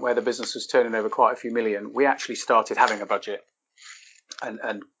the point where the business was turning over quite a few million, we actually started having a budget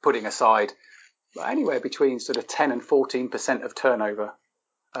and putting aside anywhere between sort of 10 and 14% of turnover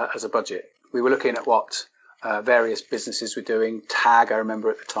as a budget. We were looking at what various businesses were doing. TAG, I remember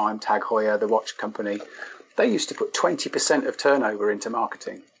at the time, TAG Heuer, the watch company, they used to put 20% of turnover into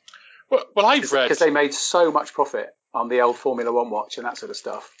marketing. Well, I've read, because they made so much profit on the old Formula One watch and that sort of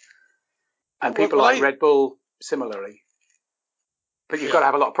stuff. And people Red Bull, similarly. But you've got to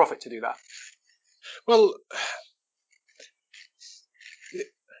have a lot of profit to do that. Well,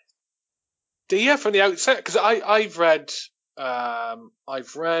 do you from the outset? Because I've read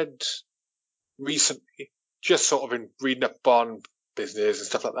recently, just sort of in reading up on business and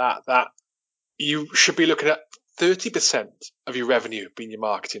stuff like that you should be looking at 30% of your revenue being your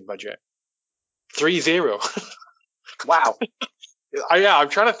marketing budget. 30. Wow. I'm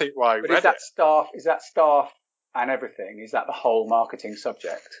trying to think why. But is that staff and everything? Is that the whole marketing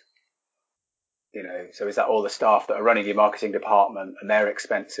subject? So is that all the staff that are running your marketing department and their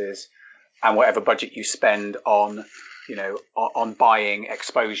expenses and whatever budget you spend on, on buying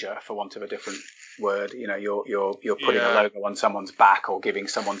exposure, for want of a different word? You're putting a logo on someone's back or giving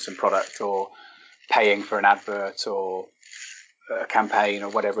someone some product or paying for an advert or a campaign or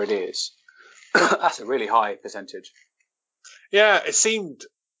whatever it is. That's a really high percentage. Yeah, it seemed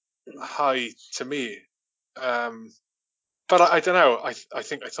high to me, but I don't know. I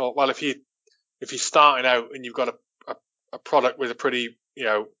thought, well, if you're starting out and you've got a product with a pretty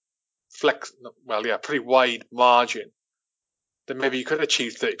pretty wide margin, then maybe you could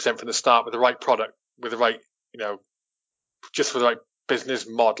achieve 30% from the start with the right product, with the right just with the right business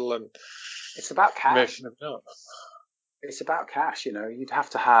model, and it's about cash. It's about cash. You'd have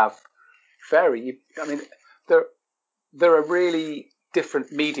to have there are really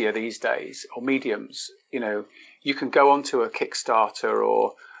different media these days, or mediums. You can go onto a Kickstarter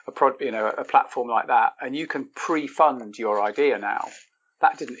or a platform like that, and you can pre-fund your idea now.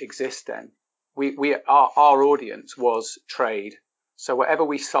 That didn't exist then. Our audience was trade. So whatever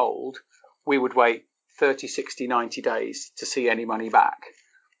we sold, we would wait 30, 60, 90 days to see any money back.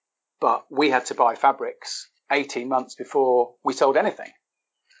 But we had to buy fabrics 18 months before we sold anything.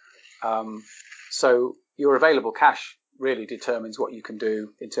 So your available cash really determines what you can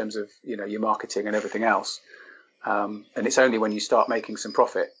do in terms of your marketing and everything else. And it's only when you start making some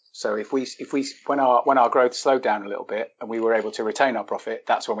profit. So when our growth slowed down a little bit and we were able to retain our profit,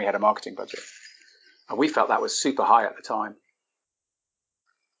 that's when we had a marketing budget. And we felt that was super high at the time.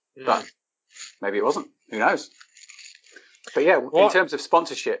 But maybe it wasn't. Who knows? But yeah, in terms of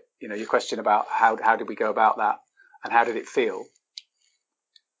sponsorship, your question about how did we go about that and how did it feel?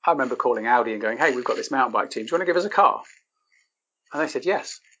 I remember calling Audi and going, hey, we've got this mountain bike team. Do you want to give us a car? And they said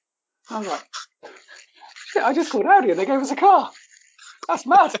yes. And I was like, shit, I just called Audi and they gave us a car. That's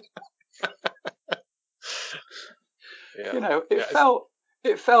mad.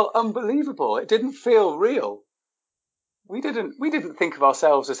 It felt unbelievable. It didn't feel real. We didn't think of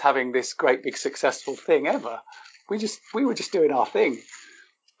ourselves as having this great big successful thing ever. We were just doing our thing,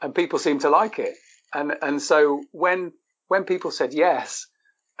 and people seemed to like it. And so when people said yes,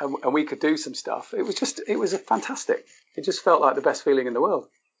 and we could do some stuff, it was a fantastic. It just felt like the best feeling in the world.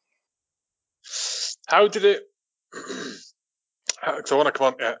 How did it? So I want to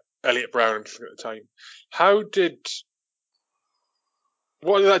come on Elliot Brown at the time.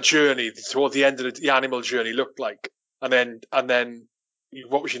 What did that journey toward the end of the animal journey look like? And then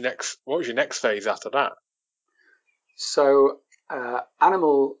what was your next phase after that? So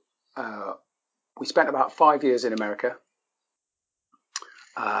animal, we spent about 5 years in America.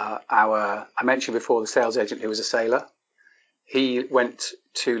 I mentioned before the sales agent who was a sailor. He went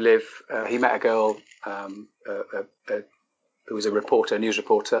to live. He met a girl who was a news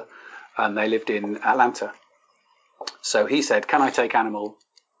reporter, and they lived in Atlanta. So he said, "Can I take Animal,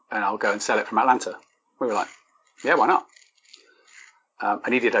 and I'll go and sell it from Atlanta?" We were like, "Yeah, why not?"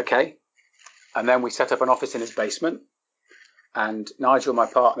 And he did okay. And then we set up an office in his basement. And Nigel, my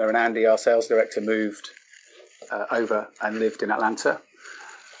partner, and Andy, our sales director, moved over and lived in Atlanta.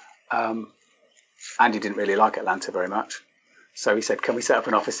 Andy didn't really like Atlanta very much. So he said, "Can we set up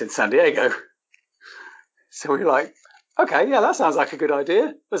an office in San Diego?" So we were like, "Okay, yeah, that sounds like a good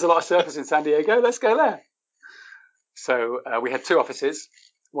idea. There's a lot of surfers in San Diego. Let's go there." So we had 2 offices,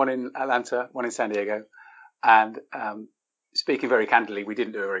 one in Atlanta, one in San Diego. And speaking very candidly, we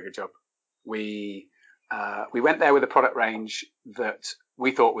didn't do a very good job. We went there with a product range that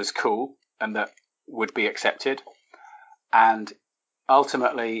we thought was cool and that would be accepted. And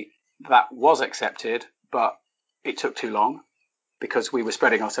ultimately, that was accepted, but it took too long because we were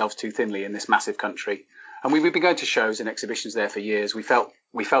spreading ourselves too thinly in this massive country. And we've been going to shows and exhibitions there for years. We felt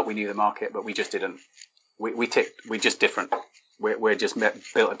we knew the market, but we just didn't. We're just different. We're just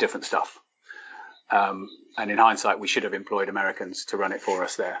built of different stuff. And in hindsight, we should have employed Americans to run it for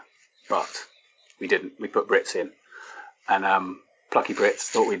us there, but we didn't. We put Brits in, and plucky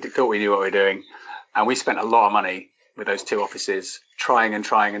Brits thought we knew what we were doing, and we spent a lot of money with those 2 offices, trying,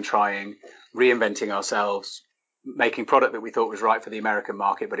 reinventing ourselves, making product that we thought was right for the American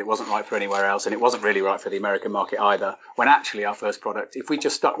market, but it wasn't right for anywhere else, and it wasn't really right for the American market either. When actually our first product, if we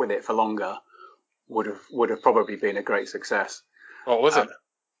just stuck with it for longer, would have probably been a great success. What was it?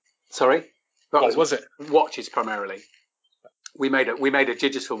 Sorry? What was it? Watches primarily. We made a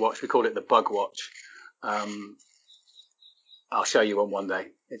digital watch. We call it the Bug Watch. I'll show you one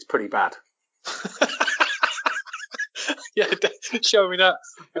day. It's pretty bad. Yeah, show me that.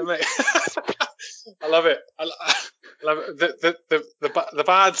 I love it. I love it. The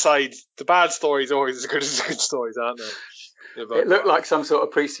bad side, the bad stories are always as good as the good stories, aren't they? It looked like some sort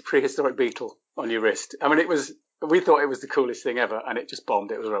of prehistoric beetle on your wrist. I mean, we thought it was the coolest thing ever, and it just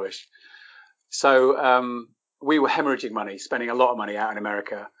bombed. It was rubbish. So we were hemorrhaging money, spending a lot of money out in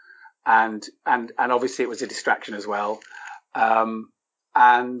America, and obviously it was a distraction as well.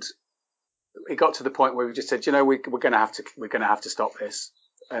 And it got to the point where we just said, we're going to have to stop this.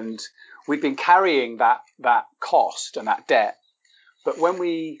 And we'd been carrying that cost and that debt, but when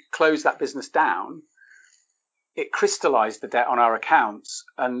we closed that business down, it crystallized the debt on our accounts,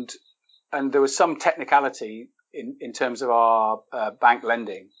 and there was some technicality in terms of our bank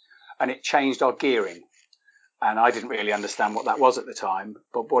lending, and it changed our gearing. And I didn't really understand what that was at the time,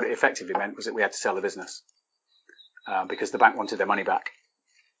 but what it effectively meant was that we had to sell the business because the bank wanted their money back.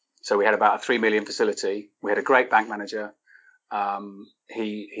 So we had about a 3 million facility. We had a great bank manager.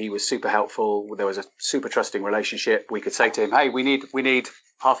 He was super helpful. There was a super trusting relationship. We could say to him, "Hey, we need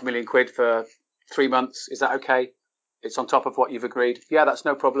 £500,000 for 3 months. Is that okay? It's on top of what you've agreed." "Yeah, that's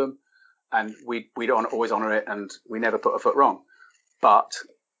no problem." And we'd always honour it, and we never put a foot wrong. But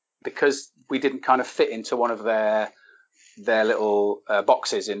because we didn't kind of fit into one of their little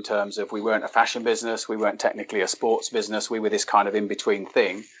boxes in terms of we weren't a fashion business, we weren't technically a sports business, we were this kind of in-between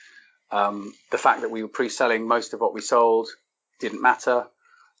thing. The fact that we were pre-selling most of what we sold didn't matter,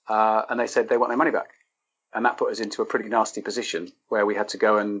 and they said they want their money back. And that put us into a pretty nasty position where we had to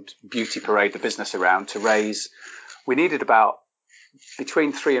go and beauty parade the business around to raise. We needed about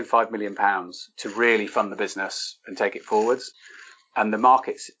between £3 and £5 million to really fund the business and take it forwards. And the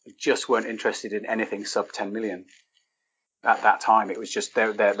markets just weren't interested in anything sub 10 million. at that time. It was just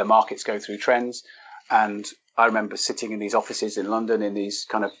the markets go through trends. And I remember sitting in these offices in London in these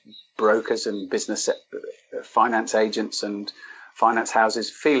kind of brokers and business finance agents and finance houses,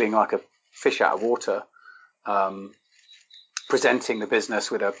 feeling like a fish out of water, presenting the business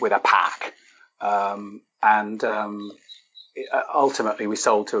with a pack. Ultimately, we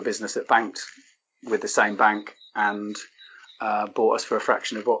sold to a business that banked with the same bank and bought us for a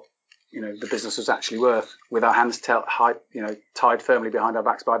fraction of what the business was actually worth, with our hands tied firmly behind our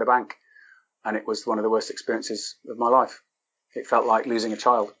backs by the bank. And it was one of the worst experiences of my life. It felt like losing a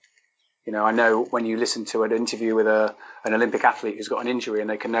child. I know when you listen to an interview with an Olympic athlete who's got an injury and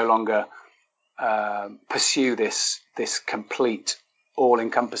they can no longer pursue this complete,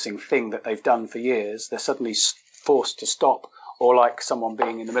 all-encompassing thing that they've done for years, they're suddenly forced to stop. Or like someone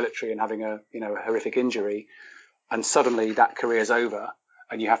being in the military and having a horrific injury, and suddenly that career's over,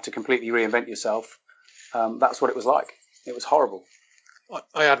 and you have to completely reinvent yourself. That's what it was like. It was horrible.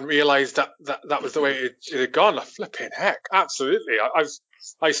 I hadn't realised that was the way it had gone. Flipping heck, absolutely.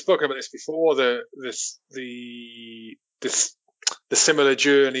 I've spoken about this before. The similar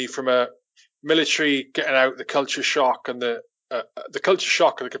journey from a military getting out, the culture shock, and the culture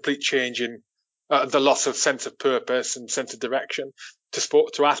shock and the complete change in the loss of sense of purpose and sense of direction to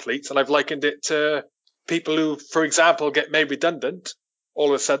sport, to athletes. And I've likened it to people who, for example, get made redundant all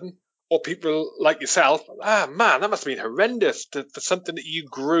of a sudden, or people like yourself. Man, that must have been horrendous for something that you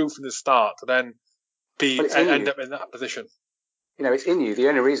grew from the start to then end up in that position. It's in you. The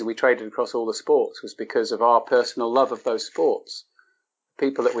only reason we traded across all the sports was because of our personal love of those sports.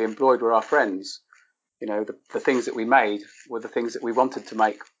 People that we employed were our friends. The things that we made were the things that we wanted to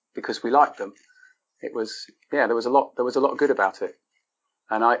make because we liked them. It was, there was a lot good about it.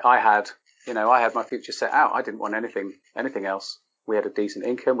 And I had my future set out. I didn't want anything else. We had a decent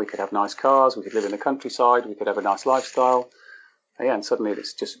income. We could have nice cars. We could live in the countryside. We could have a nice lifestyle. And suddenly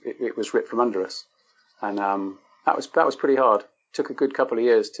it was ripped from under us. And that was pretty hard. It took a good couple of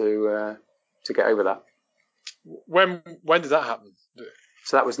years to get over that. When did that happen?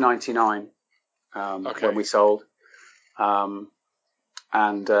 So that was 99 when we sold. And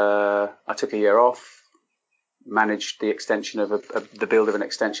I took a year off, managed the extension of the build of an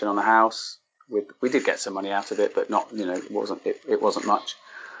extension on the house. We did get some money out of it, but not, it wasn't much.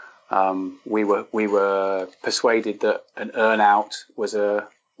 We were persuaded that an earn-out was a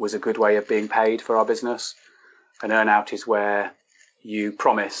good way of being paid for our business. An earn-out is where you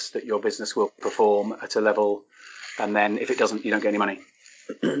promise that your business will perform at a level, and then if it doesn't, you don't get any money.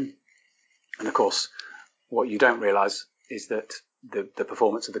 And of course, what you don't realise is that the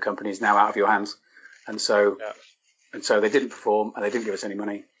performance of the company is now out of your hands, and so they didn't perform and they didn't give us any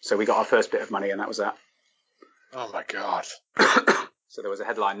money. So we got our first bit of money, and that was that. Oh my God! So there was a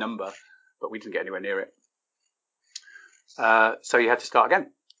headline number, but we didn't get anywhere near it. So you had to start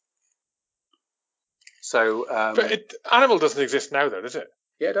again. So, but Animal doesn't exist now, though, does it?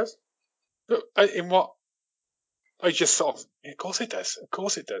 Yeah, it does. Look, in what? I just sort of. Of course it does. Of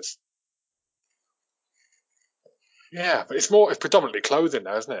course it does. Yeah, but it's predominantly clothing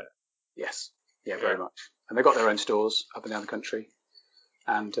now, isn't it? Yes. Yeah, very much. And they've got their own stores up and down the country,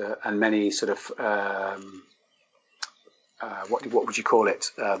 and many sort of what would you call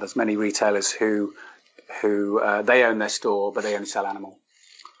it? There's many retailers who they own their store, but they only sell Animal,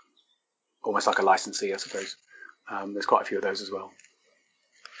 almost like a licensee, I suppose. There's quite a few of those as well.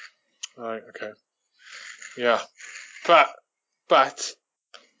 Right. Okay. Yeah, but it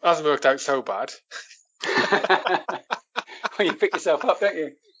hasn't worked out so bad. Well, you pick yourself up, don't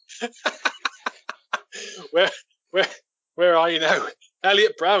you? Where are you now,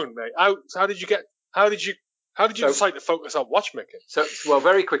 Elliot Brown, mate? How did you decide to focus on watchmaking? So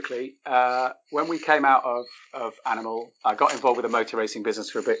very quickly, when we came out of Animal, I got involved with the motor racing business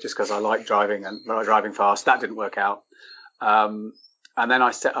for a bit just because I like driving and driving fast. That didn't work out. And then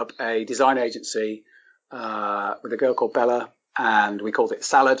I set up a design agency with a girl called Bella, and we called it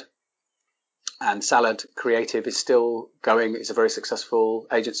Salad. And Salad Creative is still going. It's a very successful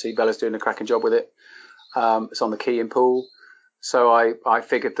agency. Bella's doing a cracking job with it. It's on the quay in Poole. So I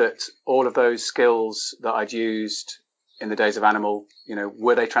figured that all of those skills that I'd used in the days of Animal,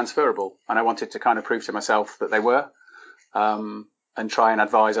 were they transferable? And I wanted to kind of prove to myself that they were, and try and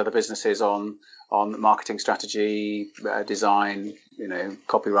advise other businesses on marketing strategy, design,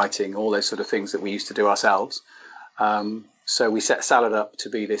 copywriting, all those sort of things that we used to do ourselves. So we set Salad up to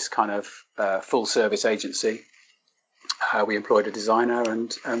be this kind of full service agency. We employed a designer,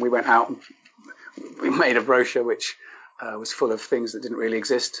 and we went out and we made a brochure which was full of things that didn't really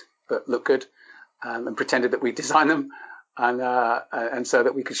exist but looked good, and pretended that we designed them, and so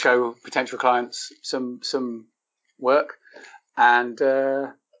that we could show potential clients some work, and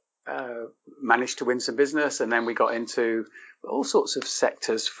managed to win some business. And then we got into all sorts of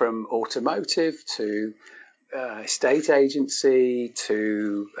sectors, from automotive to estate agency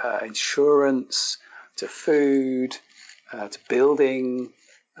to insurance to food to building,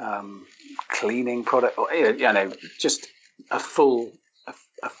 cleaning product, just a full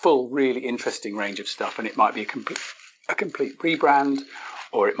really interesting range of stuff. And it might be a complete rebrand,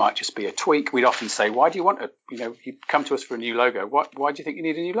 or it might just be a tweak. We'd often say, why do you want you come to us for a new logo. Why do you think you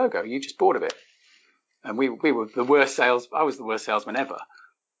need a new logo? You just bored of it. And we were the worst I was the worst salesman ever,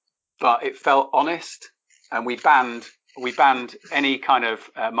 but it felt honest. And we banned any kind of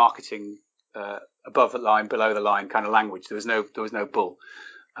marketing above the line, below the line kind of language. There was no bull.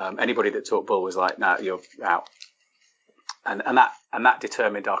 Anybody that talked bull was like, no, you're out. And that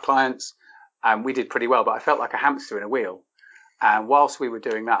determined our clients, and we did pretty well. But I felt like a hamster in a wheel. And whilst we were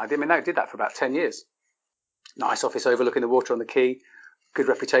doing that, I did that for about 10 years. Nice office overlooking the water on the quay, good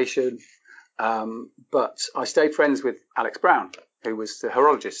reputation. But I stayed friends with Alex Brown, who was the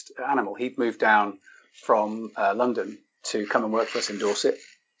horologist at Animal. He'd moved down from London to come and work for us in Dorset,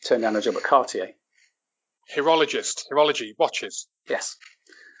 turned down a job at Cartier. Horology, watches. Yes.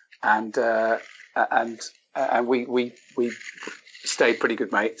 And we stayed pretty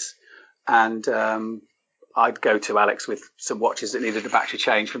good mates. And I'd go to Alex with some watches that needed a battery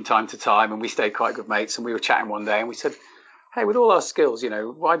change from time to time, and we stayed quite good mates. And we were chatting one day, and we said, "Hey, with all our skills,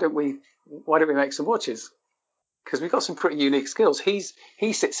 why don't we make some watches? Because we've got some pretty unique skills."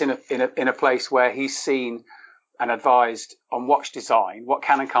 He sits in a place where he's seen and advised on watch design, what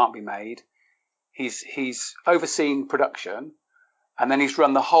can and can't be made. He's overseen production, and then he's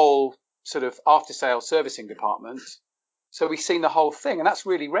run the whole sort of after-sales servicing department. So we've seen the whole thing, and that's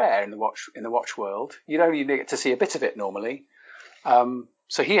really rare in the watch world. You only get to see a bit of it normally.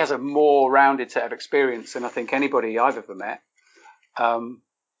 So he has a more rounded set of experience than I think anybody I've ever met. And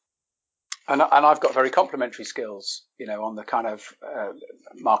I've got very complementary skills, on the kind of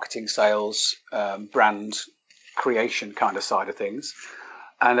marketing, sales, brand creation kind of side of things.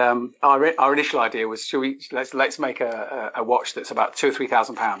 And our initial idea was, let's make a watch that's about £2,000 or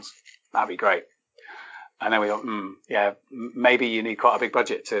 £3,000. That'd be great. And then we thought, maybe you need quite a big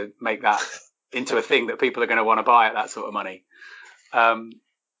budget to make that into a thing that people are going to want to buy at that sort of money.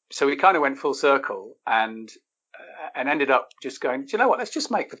 So we kind of went full circle and ended up just going, do you know what? Let's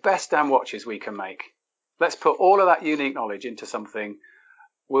just make the best damn watches we can make. Let's put all of that unique knowledge into something.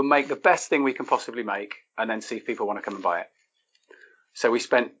 We'll make the best thing we can possibly make, and then see if people want to come and buy it. So we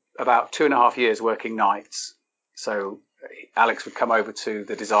spent about 2.5 years working nights. So Alex would come over to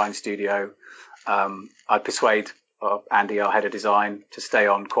the design studio. I'd persuade Andy, our head of design, to stay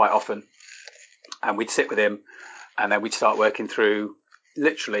on quite often, and we'd sit with him, and then we'd start working through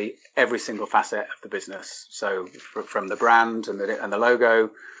literally every single facet of the business. So from the brand and the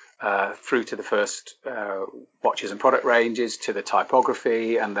logo, through to the first watches and product ranges, to the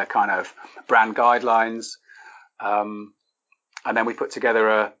typography and the kind of brand guidelines, and then we put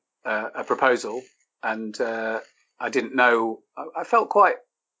together a proposal. And I didn't know. I felt quite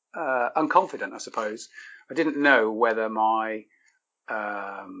unconfident, I suppose. I didn't know whether my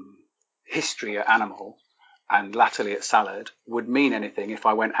history at Animal and latterly at Salad would mean anything if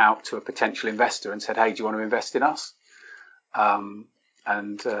I went out to a potential investor and said, "Hey, do you want to invest in us?"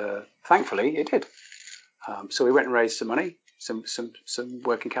 And thankfully, it did. So we went and raised some money, some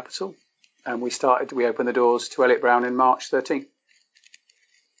working capital, and we opened the doors to Elliott Brown in March 13.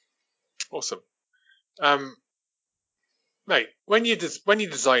 Awesome. Mate, when you're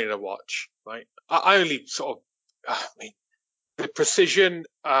designing a watch, right? I only sort of, the precision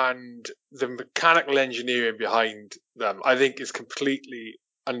and the mechanical engineering behind them, I think, is completely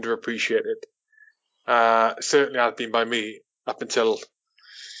underappreciated. Certainly has been by me up until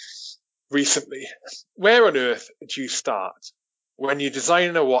recently. Where on earth do you start when you're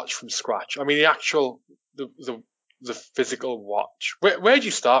designing a watch from scratch? I mean, the physical watch. Where do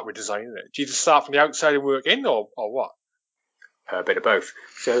you start with designing it? Do you just start from the outside and work in, or what? A bit of both.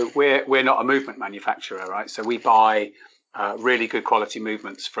 So we're not a movement manufacturer, right? So we buy really good quality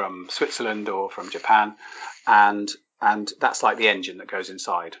movements from Switzerland or from Japan, and that's like the engine that goes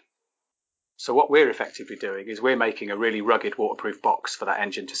inside. So what we're effectively doing is we're making a really rugged waterproof box for that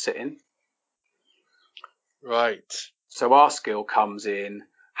engine to sit in. Right. So our skill comes in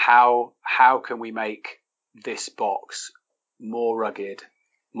how can we make this box more rugged,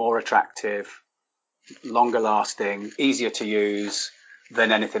 more attractive, longer lasting, easier to use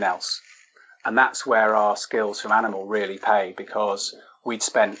than anything else. And that's where our skills from Animal really pay, because we'd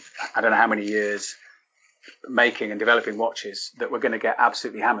spent, I don't know how many years making and developing watches that were going to get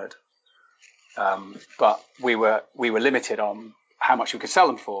absolutely hammered. But we were limited on how much we could sell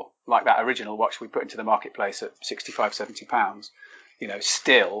them for. Like that original watch we put into the marketplace at £65-70.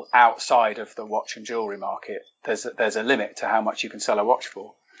 Still outside of the watch and jewellery market, there's a limit to how much you can sell a watch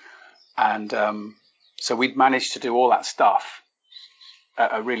for. And so we'd managed to do all that stuff at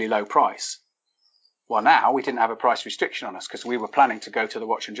a really low price. Well, now we didn't have a price restriction on us because we were planning to go to the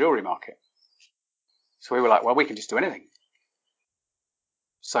watch and jewellery market. So we were like, well, we can just do anything.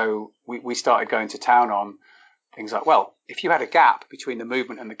 So we started going to town on things like, well, if you had a gap between the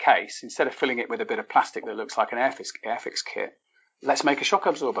movement and the case, instead of filling it with a bit of plastic that looks like an Airfix kit, let's make a shock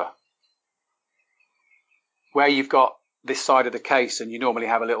absorber. Where you've got this side of the case and you normally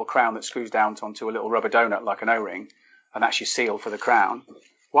have a little crown that screws down onto a little rubber donut like an O-ring, and that's your seal for the crown,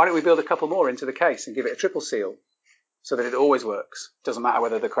 why don't we build a couple more into the case and give it a triple seal so that it always works? Doesn't matter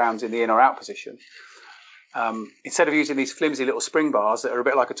whether the crown's in the in or out position. Instead of using these flimsy little spring bars that are a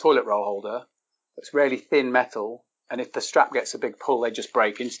bit like a toilet roll holder, it's really thin metal, and if the strap gets a big pull, they just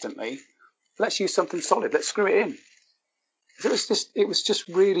break instantly. Let's use something solid. Let's screw it in. It was just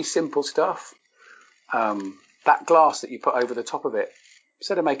really simple stuff. That glass that you put over the top of it,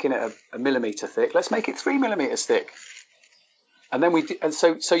 instead of making it a millimetre thick, let's make it 3 millimetres thick. And then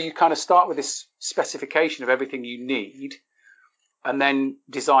so you kind of start with this specification of everything you need, and then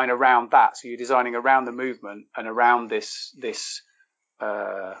design around that. So you're designing around the movement and around this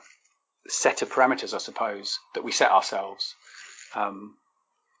set of parameters, I suppose, that we set ourselves, and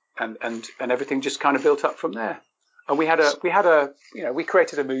everything just kind of built up from there. And we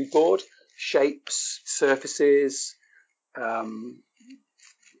created a mood board, shapes, surfaces, and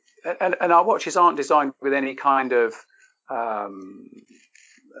our watches aren't designed with any kind of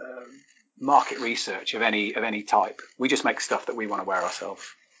market research of any type. We just make stuff that we want to wear ourselves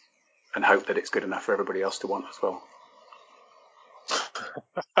and hope that it's good enough for everybody else to want as well.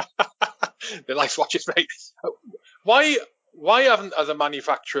 They're nice watches, mate. Why haven't other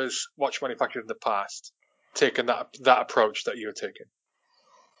watch manufacturers in the past, taken that approach that you're taking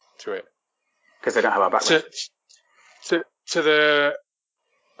to it? Because they don't have our background.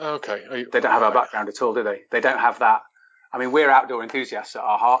 Okay. They don't have our background at all, do they? They don't have that. I mean, we're outdoor enthusiasts at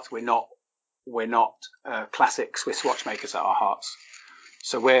our hearts. We're not classic Swiss watchmakers at our hearts.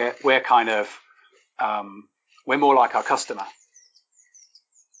 So we're kind of we're more like our customer,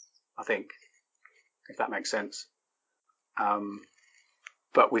 I think, if that makes sense.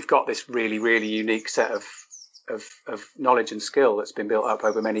 But we've got this really, really unique set of knowledge and skill that's been built up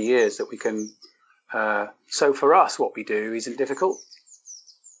over many years that we can. So for us, what we do isn't difficult,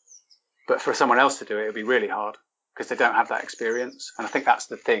 but for someone else to do it, it'll be really hard because they don't have that experience. And I think that's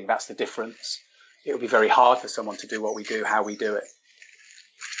the thing. That's the difference. It will be very hard for someone to do what we do, how we do it.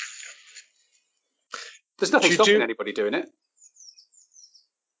 There's nothing stopping anybody doing it.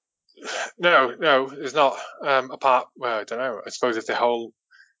 No, there's not. Apart, well, I don't know. I suppose if the whole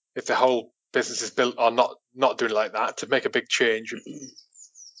business is built on not doing it like that, to make a big change,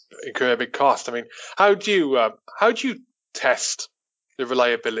 incur a big cost. I mean, how do you test the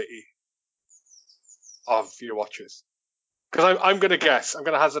reliability of your watches? Because I'm going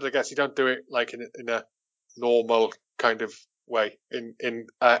to hazard a guess. You don't do it like in a normal kind of way, in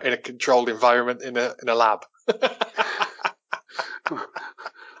a controlled environment, in a lab.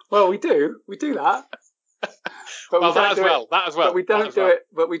 Well, we do that. But that as well. But we don't do it.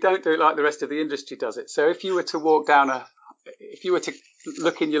 But we don't do it like the rest of the industry does it. So if you were to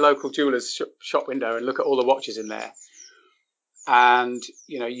look in your local jeweller's shop window and look at all the watches in there, and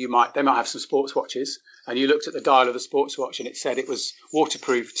they might have some sports watches, and you looked at the dial of the sports watch and it said it was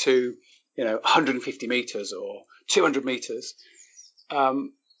waterproof to 150 meters or 200 meters.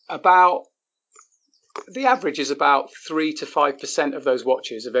 About the average is about 3 to 5% of those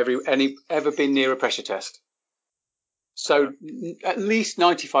watches have ever been near a pressure test. So at least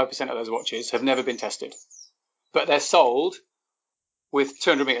 95% of those watches have never been tested, but they're sold with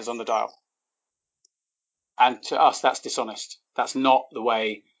 200 meters on the dial. And to us, that's dishonest. That's not the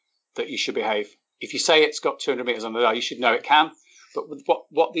way that you should behave. If you say it's got 200 meters on the dial, you should know it can. But with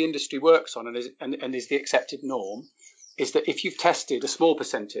what the industry works on and is the accepted norm is that if you've tested a small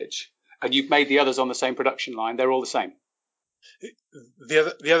percentage and you've made the others on the same production line, they're all the same.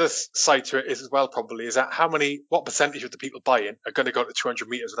 The other side to it is as well probably is that what percentage of the people buying are going to go to 200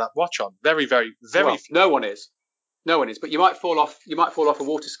 meters with that watch on? Very, very, very few. No one is. But you might fall off a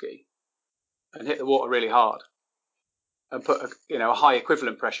water ski and hit the water really hard and put a high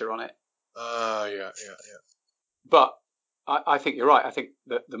equivalent pressure on it. Yeah. But I think you're right. I think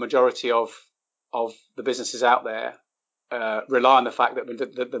that the majority of the businesses out there rely on the fact that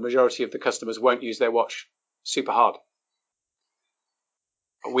the majority of the customers won't use their watch super hard.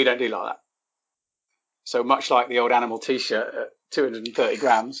 We don't do like that. So much like the old Animal T-shirt at 230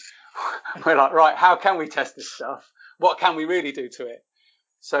 grams, we're like, right, how can we test this stuff? What can we really do to it?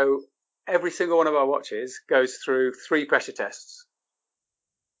 So every single one of our watches goes through 3 pressure tests.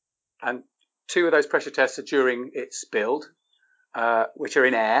 And 2 of those pressure tests are during its build, which are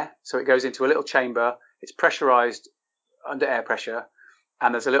in air. So it goes into a little chamber. It's pressurized under air pressure.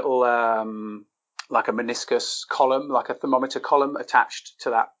 And there's a little, like a meniscus column, like a thermometer column attached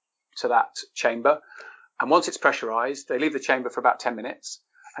to that chamber. And once it's pressurized, they leave the chamber for about 10 minutes.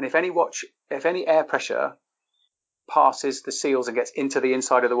 And if any air pressure passes the seals and gets into the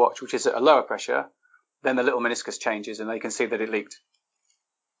inside of the watch, which is at a lower pressure, then the little meniscus changes and they can see that it leaked.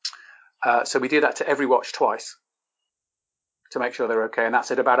 So we do that to every watch twice to make sure they're okay. And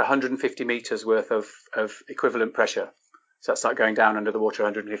that's at about 150 meters worth of equivalent pressure. So that's like going down under the water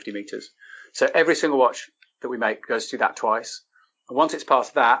 150 meters. So every single watch that we make goes through that twice. And once it's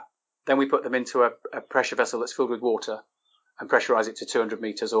past that, then we put them into a pressure vessel that's filled with water and pressurize it to 200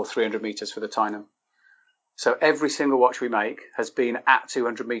 meters or 300 meters for the Tynum. So every single watch we make has been at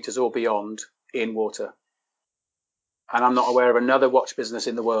 200 meters or beyond in water. And I'm not aware of another watch business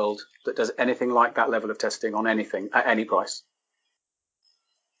in the world that does anything like that level of testing on anything at any price.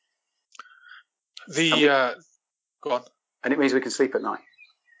 Go on. And it means we can sleep at night.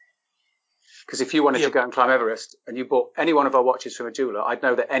 Because if you wanted to go and climb Everest and you bought any one of our watches from a jeweler, I'd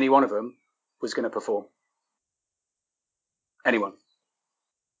know that any one of them was going to perform. Anyone.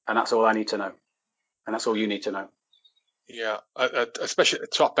 And that's all I need to know. And that's all you need to know. Yeah, especially at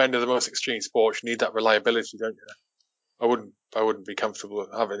the top end of the most extreme sports, you need that reliability, don't you? I wouldn't be comfortable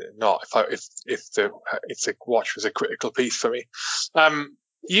having it not if the watch was a critical piece for me.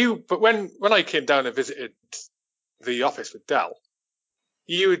 But when I came down and visited the office with Dell,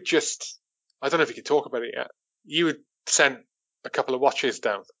 you would just, I don't know if you can talk about it yet. You would send a couple of watches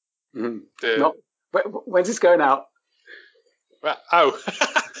down. Mm-hmm. When's this going out? How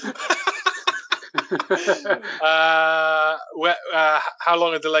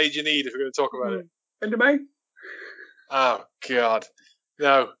long a delay do you need if we're going to talk about it? End of May. Oh God,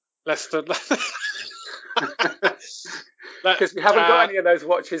 no. Let's because we haven't got any of those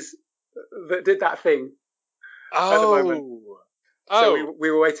watches that did that thing at the moment. So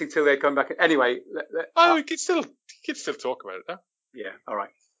we were waiting till they'd come back. Anyway, we could still talk about it, though. Yeah, all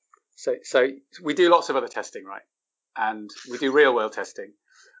right. So we do lots of other testing, right? And we do real world testing.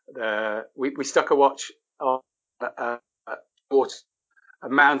 We stuck a watch on water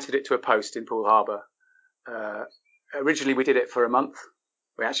and mounted it to a post in Poole Harbour. Originally, we did it for a month.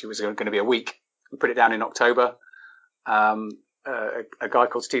 We actually was going to be a week. We put it down in October. A guy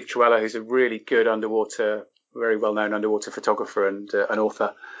called Steve Truella, who's a really good very well-known underwater photographer and an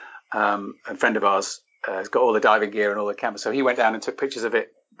author, and friend of ours, has got all the diving gear and all the cameras. So he went down and took pictures of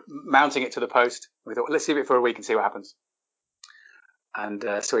it, mounting it to the post. We thought, let's leave it for a week and see what happens. And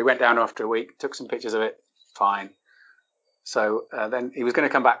so he went down after a week, took some pictures of it, fine. So then he was going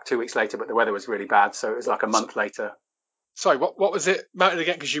to come back 2 weeks later, but the weather was really bad, so it was like a month later. Sorry, what was it mounted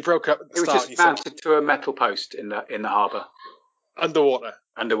again? Because you broke up at the start. It was just mounted to a metal post in the harbour. Underwater,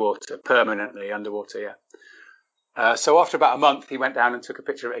 permanently underwater, yeah. So after about a month, he went down and took a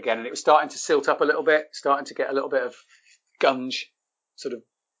picture of it again, and it was starting to silt up a little bit, starting to get a little bit of gunge sort of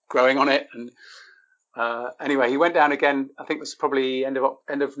growing on it. And anyway, he went down again. I think it was probably end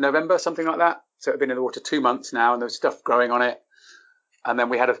of November, something like that. So it had been in the water 2 months now, and there was stuff growing on it. And then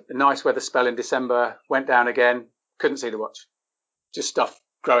we had a nice weather spell in December. Went down again, couldn't see the watch, just stuff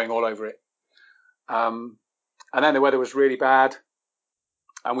growing all over it. And then the weather was really bad,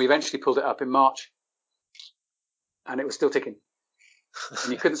 and we eventually pulled it up in March, and it was still ticking.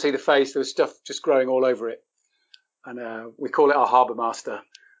 And you couldn't see the face. There was stuff just growing all over it. And we call it our Harbour Master,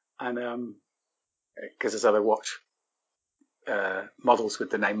 and because there's other watch models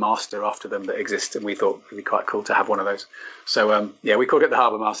with the name Master after them that exist, and we thought it'd be quite cool to have one of those. So we called it the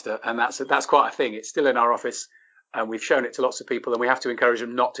Harbour Master, and that's quite a thing. It's still in our office, and we've shown it to lots of people, and we have to encourage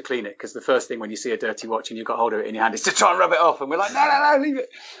them not to clean it, because the first thing when you see a dirty watch and you've got hold of it in your hand is to try and rub it off, and we're like, no, leave it.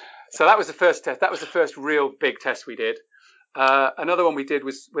 So that was the first test. That was the first real big test we did. Another one we did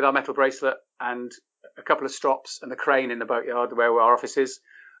was with our metal bracelet and a couple of strops and the crane in the boatyard where our office is.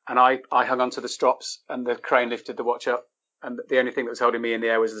 And I hung onto the strops, and the crane lifted the watch up. And the only thing that was holding me in the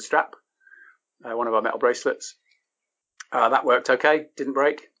air was the strap, one of our metal bracelets. That worked okay, didn't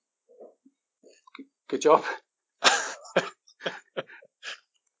break. Good job.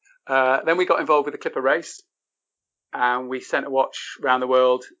 Then we got involved with the Clipper race, and we sent a watch around the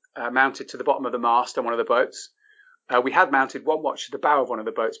world mounted to the bottom of the mast on one of the boats. We had mounted one watch to the bow of one of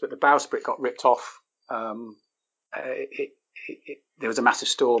the boats, but the bowsprit got ripped off. There was a massive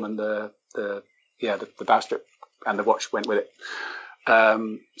storm, and the the bow strip and the watch went with it.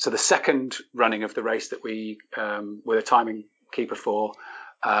 So the second running of the race that we were a timing keeper for,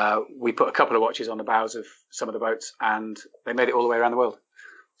 we put a couple of watches on the bows of some of the boats, and they made it all the way around the world.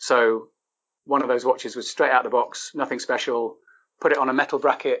 So one of those watches was straight out of the box, nothing special. Put it on a metal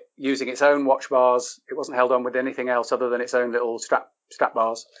bracket using its own watch bars. It wasn't held on with anything else other than its own little strap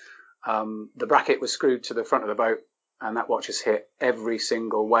bars. The bracket was screwed to the front of the boat, and that watch has hit every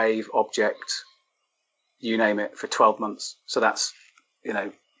single wave, object, you name it, for 12 months. So that's,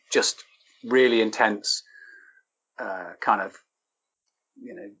 just really intense kind of,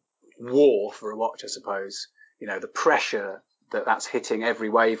 war for a watch, I suppose. The pressure that's hitting every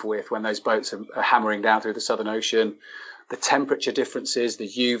wave with when those boats are hammering down through the Southern Ocean, the temperature differences, the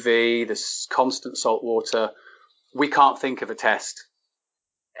UV, the constant salt water. We can't think of a test.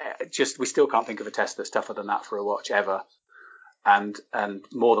 We still can't think of a test that's tougher than that for a watch ever. And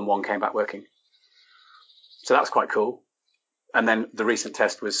more than one came back working. So that was quite cool. And then the recent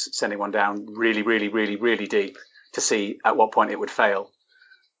test was sending one down really, really, really, really deep to see at what point it would fail.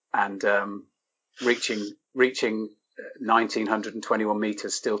 And reaching 1,921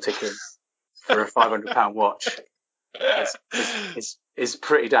 meters still ticking for a £500 watch is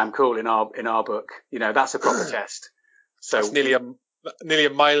pretty damn cool in our book. That's a proper test. So that's nearly a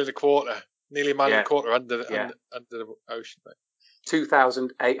mile and a quarter, under the ocean.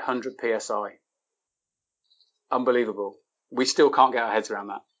 2,800 psi. Unbelievable. We still can't get our heads around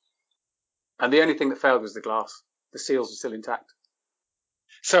that. And the only thing that failed was the glass. The seals are still intact.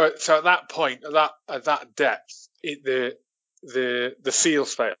 So at that point, at that depth, the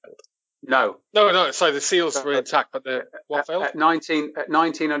seals failed. No. Sorry, the seals were intact, but what failed? At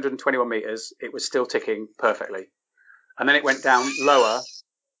 1,921 meters, it was still ticking perfectly, and then it went down lower.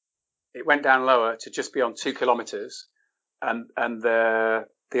 It went down lower to just beyond 2 kilometers, and the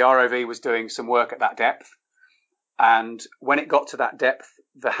ROV was doing some work at that depth. And when it got to that depth,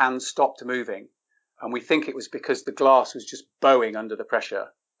 the hands stopped moving, and we think it was because the glass was just bowing under the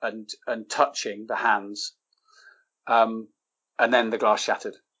pressure and touching the hands, and then the glass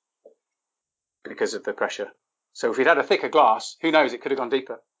shattered because of the pressure. So if we'd had a thicker glass, who knows, it could have gone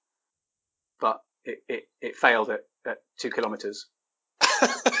deeper. But it failed at 2 kilometers.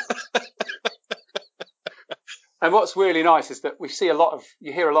 And what's really nice is that you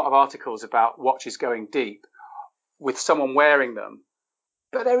hear a lot of articles about watches going deep with someone wearing them,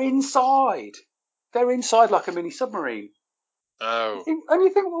 but they're inside. They're inside like a mini submarine. Oh. And you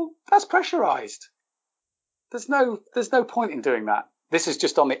think, well, that's pressurized. There's no point in doing that. This is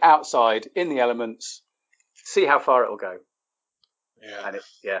just on the outside, in the elements. See how far it'll go. Yeah.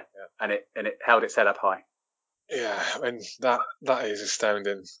 And it held its head up high. Yeah, I mean that is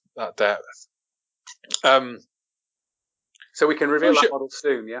astounding. That depth. So we can reveal that model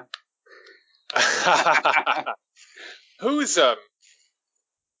soon, yeah. Who's your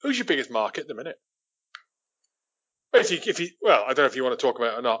biggest market at the minute? If you well, I don't know if you want to talk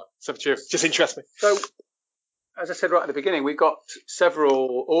about it or not. It's up to you. Just interests me. So, as I said right at the beginning, we've got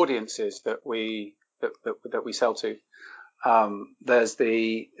several audiences that we sell to. There's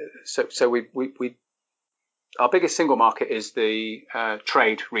our biggest single market is the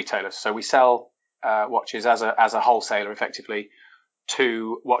trade retailers. So we sell watches as a wholesaler, effectively,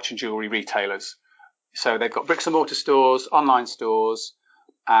 to watch and jewelry retailers. So they've got bricks and mortar stores, online stores,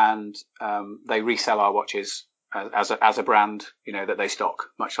 and they resell our watches as a brand, that they stock,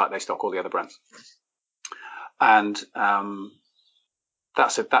 much like they stock all the other brands. And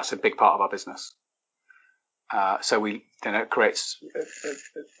that's a big part of our business. So we, it creates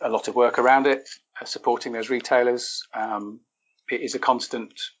a lot of work around it, supporting those retailers. It is a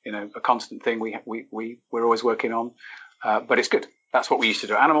constant thing we're always working on, but it's good. That's what we used to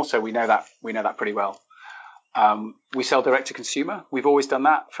do at Animal, so we know that pretty well. We sell direct to consumer. We've always done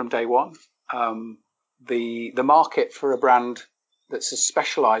that from day one. The market for a brand that's as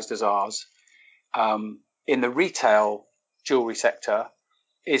specialised as ours in the retail jewellery sector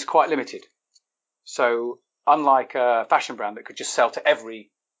is quite limited. So unlike a fashion brand that could just sell to every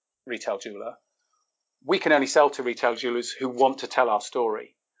retail jeweller, we can only sell to retail jewellers who want to tell our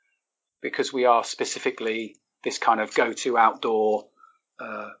story, because we are specifically this kind of go-to outdoor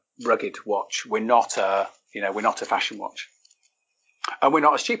rugged watch. We're not a fashion watch. And we're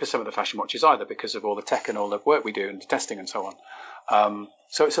not as cheap as some of the fashion watches either, because of all the tech and all the work we do and the testing and so on.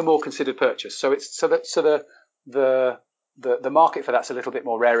 So it's a more considered purchase. So the market for that's a little bit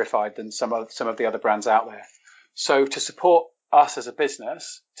more rarefied than some of the other brands out there. So to support us as a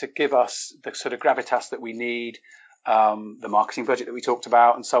business, to give us the sort of gravitas that we need the marketing budget that we talked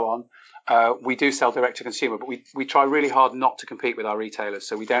about, and so on. We do sell direct to consumer, but we try really hard not to compete with our retailers.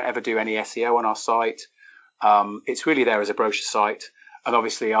 So we don't ever do any SEO on our site. It's really there as a brochure site. And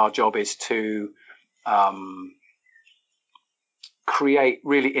obviously our job is to create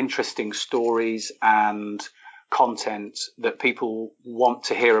really interesting stories and content that people want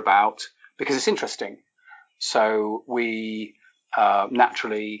to hear about because it's interesting. So we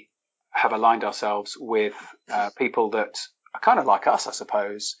naturally have aligned ourselves with people that are kind of like us, I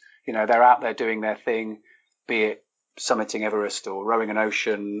suppose. You know, they're out there doing their thing, be it summiting Everest or rowing an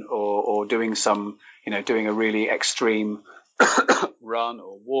ocean or doing some, you know, doing a really extreme run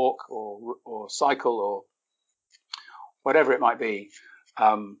or walk or cycle or whatever it might be.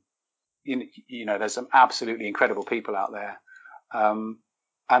 You know, there's some absolutely incredible people out there.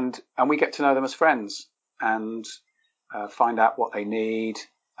 And we get to know them as friends and find out what they need.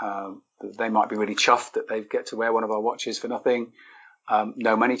 They might be really chuffed that they get to wear one of our watches for nothing.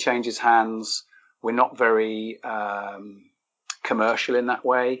 No money changes hands. We're not very commercial in that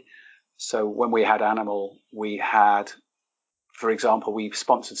way. So when we had Animal, we had, for example, we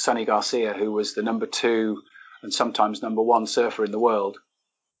sponsored Sonny Garcia, who was the number 2 and sometimes number 1 surfer in the world.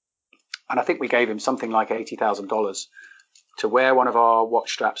 And I think we gave him something like $80,000 to wear one of our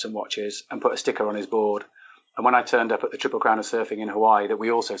watch straps and watches and put a sticker on his board. And when I turned up at the Triple Crown of Surfing in Hawaii that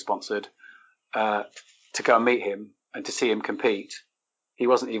we also sponsored, to go and meet him and to see him compete, he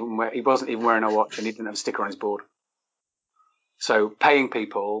wasn't even wearing a watch and he didn't have a sticker on his board. So paying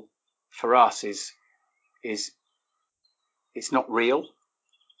people for us is it's not real.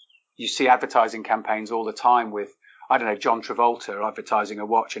 You see advertising campaigns all the time with, I don't know, John Travolta advertising a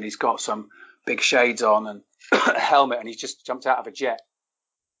watch and he's got some big shades on and a helmet and he's just jumped out of a jet.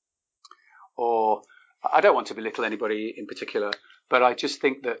 Or I don't want to belittle anybody in particular, but I just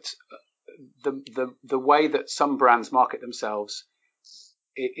think that the way that some brands market themselves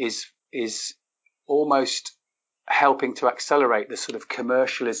is almost helping to accelerate the sort of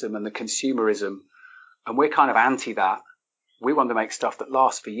commercialism and the consumerism. And we're kind of anti that. We want to make stuff that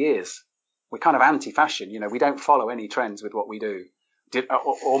lasts for years. We're kind of anti-fashion. You know, we don't follow any trends with what we do,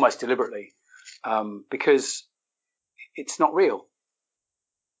 almost deliberately, because it's not real.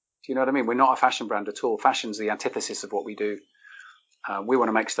 Do you know what I mean? We're not a fashion brand at all. Fashion's the antithesis of what we do. We want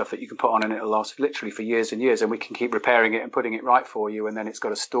to make stuff that you can put on and it'll last literally for years and years, and we can keep repairing it and putting it right for you, and then it's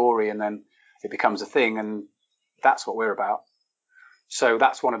got a story, and then it becomes a thing, and that's what we're about. So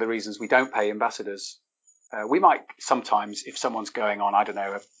that's one of the reasons we don't pay ambassadors. We might sometimes, if someone's going on, I don't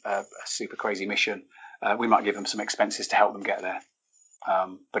know, a super crazy mission, we might give them some expenses to help them get there.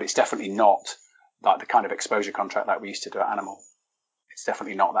 But it's definitely not like the kind of exposure contract that we used to do at Animal. It's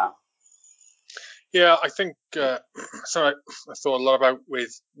definitely not that. Yeah, I think so. I thought a lot about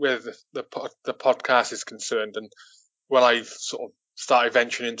with the podcast is concerned, and when I've sort of started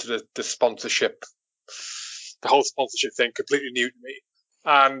venturing into the sponsorship, the whole sponsorship thing, completely new to me,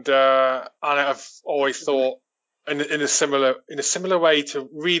 and I've always thought in a similar way to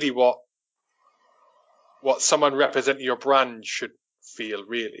really what someone representing your brand should feel.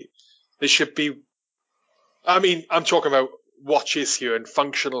 Really, they should be. I mean, I'm talking about watches here and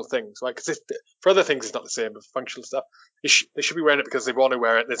functional things, right? Because for other things it's not the same, but functional stuff, they should be wearing it because they want to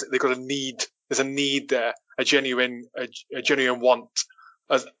wear it. They've got a need. There's a need there, a genuine want,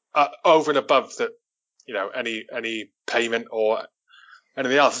 as over and above that, you know, any payment or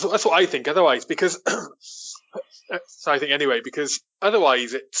anything else. That's what I think. Otherwise, because so I think anyway, because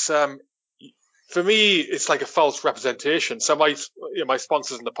otherwise it's for me it's like a false representation. So my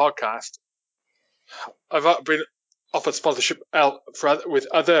sponsors in the podcast, I've been offered sponsorship with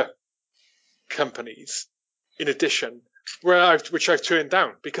other companies in addition, which I've turned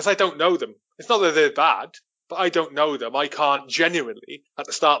down because I don't know them. It's not that they're bad, but I don't know them. I can't genuinely, at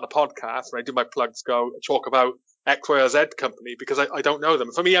the start of the podcast, when I do my plugs, go talk about X, Y, or Z company because I don't know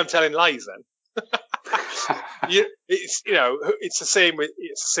them. For me, I'm telling lies then. It's the same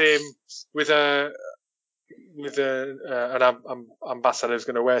with an ambassador who's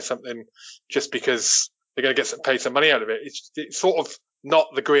going to wear something just because they're going to get paid some money out of it. It's sort of not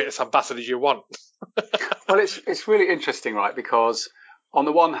the greatest ambassadors you want. Well, it's really interesting, right? Because on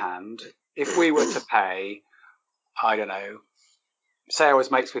the one hand, if we were to pay, I don't know, say I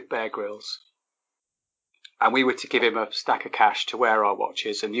was mates with Bear Grylls, and we were to give him a stack of cash to wear our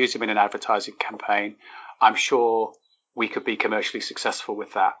watches and use him in an advertising campaign, I'm sure we could be commercially successful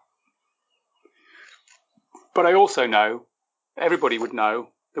with that. But I also know, everybody would know,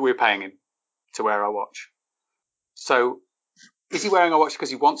 that we're paying him to wear our watch. So is he wearing our watch because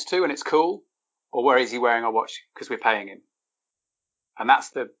he wants to and it's cool? Or where is he wearing our watch because we're paying him? And that's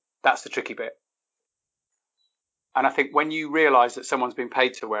the tricky bit. And I think when you realise that someone's been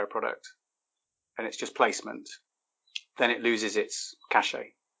paid to wear a product and it's just placement, then it loses its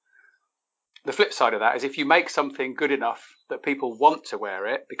cachet. The flip side of that is if you make something good enough that people want to wear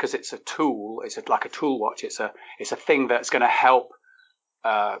it because it's a tool, like a tool watch, it's a thing that's going to help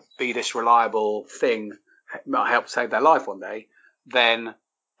be this reliable thing, might help save their life one day, then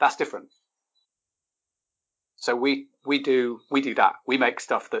that's different. So we do that. We make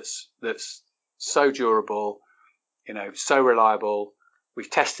stuff that's so durable, so reliable. We've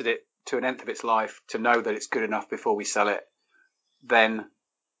tested it to an nth of its life to know that it's good enough before we sell it. Then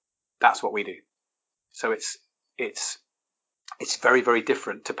that's what we do. So it's very, very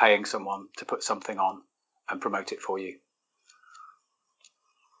different to paying someone to put something on and promote it for you.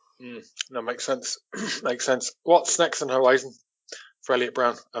 That makes sense. Makes sense. What's next on the horizon for Elliot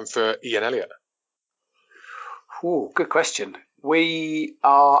Brown and for Ian Elliott? Good question. We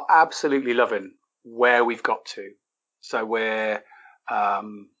are absolutely loving where we've got to. So we're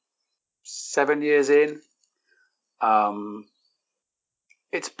 7 years in.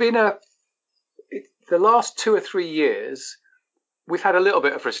 It's been the last 2 or 3 years, we've had a little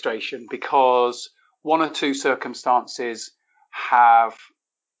bit of frustration because one or two circumstances have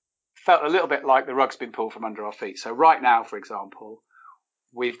felt a little bit like the rug's been pulled from under our feet. So right now, for example,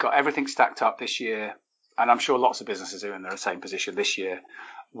 we've got everything stacked up this year, and I'm sure lots of businesses are in the same position this year,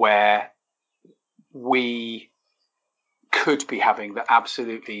 where we could be having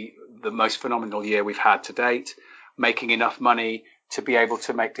the most phenomenal year we've had to date, making enough money to be able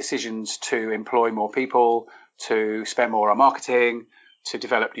to make decisions to employ more people, to spend more on marketing, to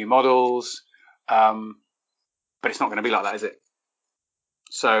develop new models. But it's not going to be like that, is it?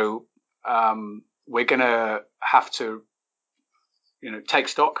 So we're going to have to, take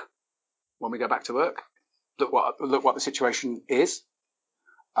stock when we go back to work. Look what the situation is.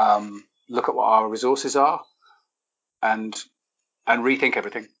 Look at what our resources are, and rethink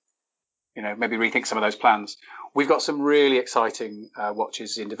everything. Maybe rethink some of those plans. We've got some really exciting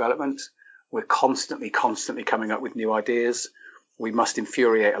watches in development. We're constantly coming up with new ideas. We must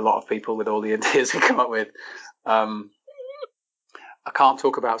infuriate a lot of people with all the ideas we come up with. I can't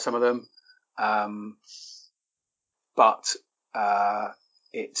talk about some of them, but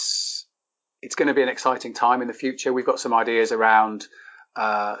it's going to be an exciting time in the future. We've got some ideas around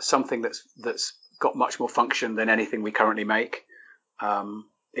something that's got much more function than anything we currently make.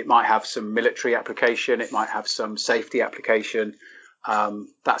 It might have some military application. It might have some safety application.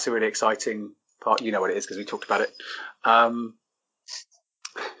 That's a really exciting part. You know what it is because we talked about it.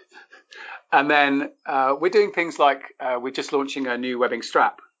 And then we're doing things like we're just launching a new webbing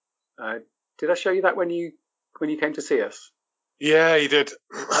strap. Did I show you that when you came to see us? Yeah, you did.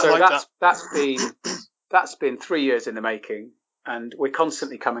 So that's been 3 years in the making, and we're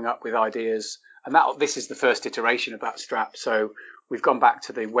constantly coming up with ideas. And this is the first iteration of that strap. So we've gone back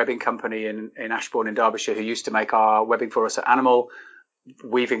to the webbing company in Ashbourne in Derbyshire who used to make our webbing for us at Animal,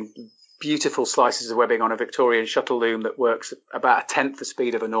 weaving beautiful slices of webbing on a Victorian shuttle loom that works about a tenth the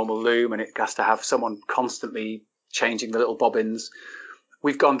speed of a normal loom, and it has to have someone constantly changing the little bobbins.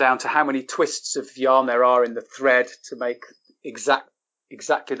 We've gone down to how many twists of yarn there are in the thread to make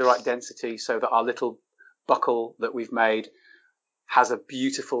exactly the right density so that our little buckle that we've made has a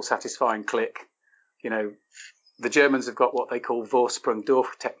beautiful, satisfying click. The Germans have got what they call Vorsprung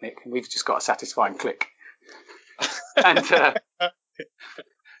durch technique, and we've just got a satisfying click. And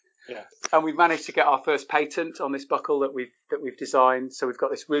yeah. And we've managed to get our first patent on this buckle that we've designed. So we've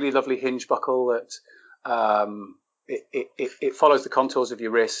got this really lovely hinge buckle that it follows the contours of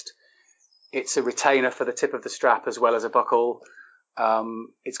your wrist. It's a retainer for the tip of the strap as well as a buckle.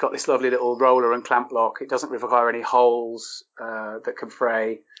 It's got this lovely little roller and clamp lock. It doesn't require any holes that can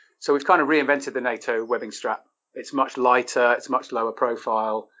fray. So we've kind of reinvented the NATO webbing strap. It's much lighter. It's much lower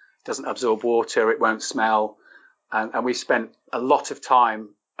profile. It doesn't absorb water. It won't smell. And we've spent a lot of time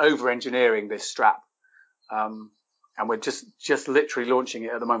over-engineering this strap. And we're just literally launching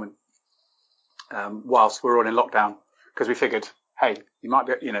it at the moment whilst we're all in lockdown, because we figured, hey, you might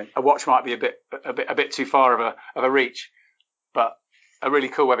be, a watch might be a bit too far of a reach, but a really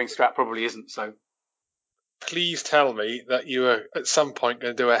cool webbing strap probably isn't. So please tell me that you are at some point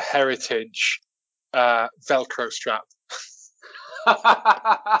going to do a heritage Velcro strap.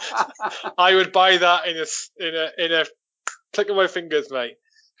 I would buy that in a click of my fingers, mate.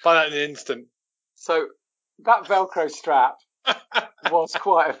 Buy that in an instant. So that Velcro strap was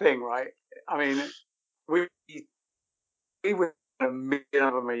quite a thing, right? I mean, we were a million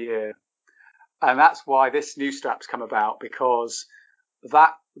of them a year, and that's why this new strap's come about, because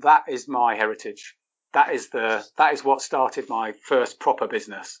that is my heritage. That is what started my first proper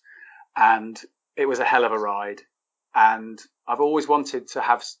business, and it was a hell of a ride. And I've always wanted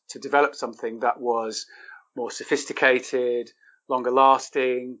to develop something that was more sophisticated, longer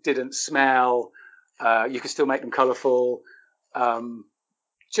lasting, didn't smell. You could still make them colourful,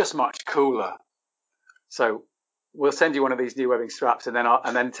 just much cooler. So we'll send you one of these new webbing straps, and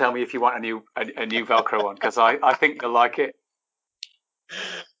then tell me if you want a new Velcro one, because I think you'll like it.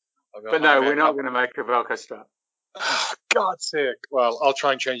 But no, we're not going to make a Velcro strap. Oh, God's sake. Well, I'll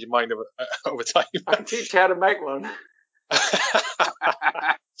try and change your mind over time. I can teach you how to make one.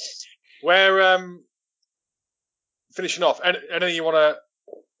 We're finishing off. Anything you want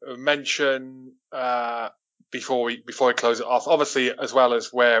to mention before we close it off? Obviously, as well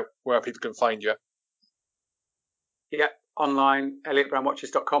as where people can find you. Yeah, online,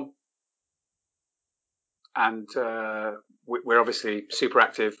 ElliotBrownWatches.com. And we're obviously super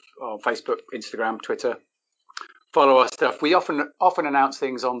active on Facebook, Instagram, Twitter. Follow our stuff. We often announce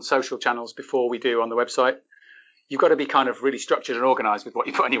things on social channels before we do on the website. You've got to be kind of really structured and organised with what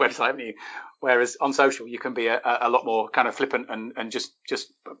you put on your website, haven't you? Whereas on social, you can be a lot more kind of flippant and just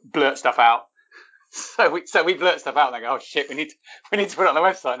blurt stuff out. So we blurt stuff out and they go, oh shit, we need to put it on the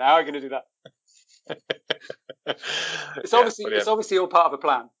website now. How are we going to do that? It's obviously all part of a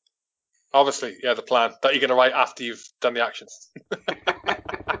plan. Obviously, yeah, the plan that you're going to write after you've done the actions.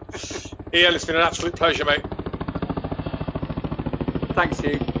 Ian, it's been an absolute pleasure, mate. Thanks,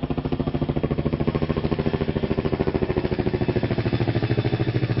 you.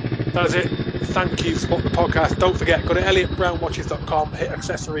 That is it. Thank you for supporting the podcast. Don't forget, go to ElliotBrownWatches.com, hit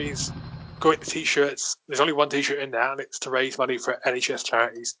accessories, go into t-shirts. There's only one t-shirt in there, and it's to raise money for NHS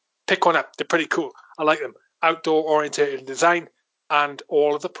charities. Pick one up. They're pretty cool. I like them. Outdoor orientated in design, and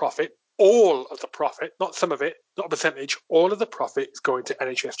all of the profit, not some of it, not a percentage, all of the profit is going to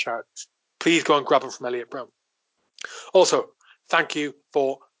NHS charities. Please go and grab them from Elliot Brown. Also, thank you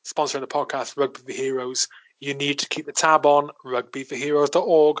for sponsoring the podcast, Rugby for Heroes. You need to keep the tab on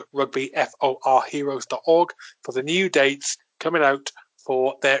rugbyforheroes.org, rugbyforheroes.org for the new dates coming out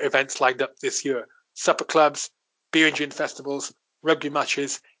for their events lined up this year. Supper clubs, beer and gin festivals, rugby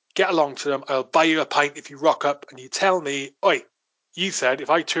matches. Get along to them. I'll buy you a pint if you rock up and you tell me, oi, you said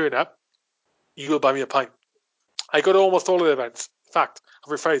if I turn up, you will buy me a pint. I go to almost all of the events. In fact,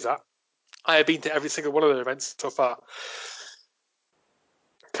 I'll rephrase that. I have been to every single one of the events so far.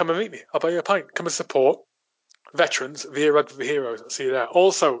 Come and meet me. I'll buy you a pint. Come and support veterans via Rugby for Heroes. I'll see you there.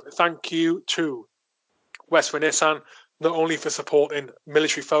 Also, thank you to Westway Nissan, not only for supporting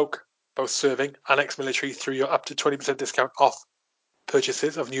military folk, both serving and ex-military, through your up to 20% discount off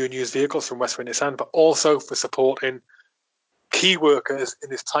purchases of new and used vehicles from Westway Nissan, but also for supporting key workers in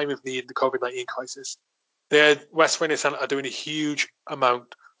this time of need, the COVID-19 crisis. Westway Nissan are doing a huge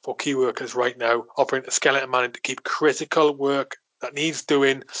amount for key workers right now, operating a skeleton man to keep critical work that needs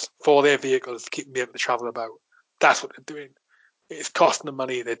doing for their vehicles to keep them able to travel about. That's what they're doing. It's costing them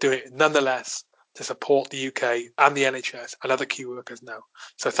money. They're doing it nonetheless to support the UK and the NHS and other key workers now.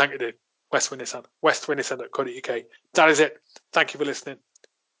 So thank you to Westway Nissan, westwaynissan.co.uk. That is it. Thank you for listening.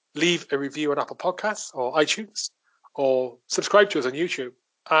 Leave a review on Apple Podcasts or iTunes, or subscribe to us on YouTube.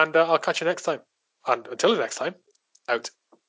 And I'll catch you next time. And until the next time, out.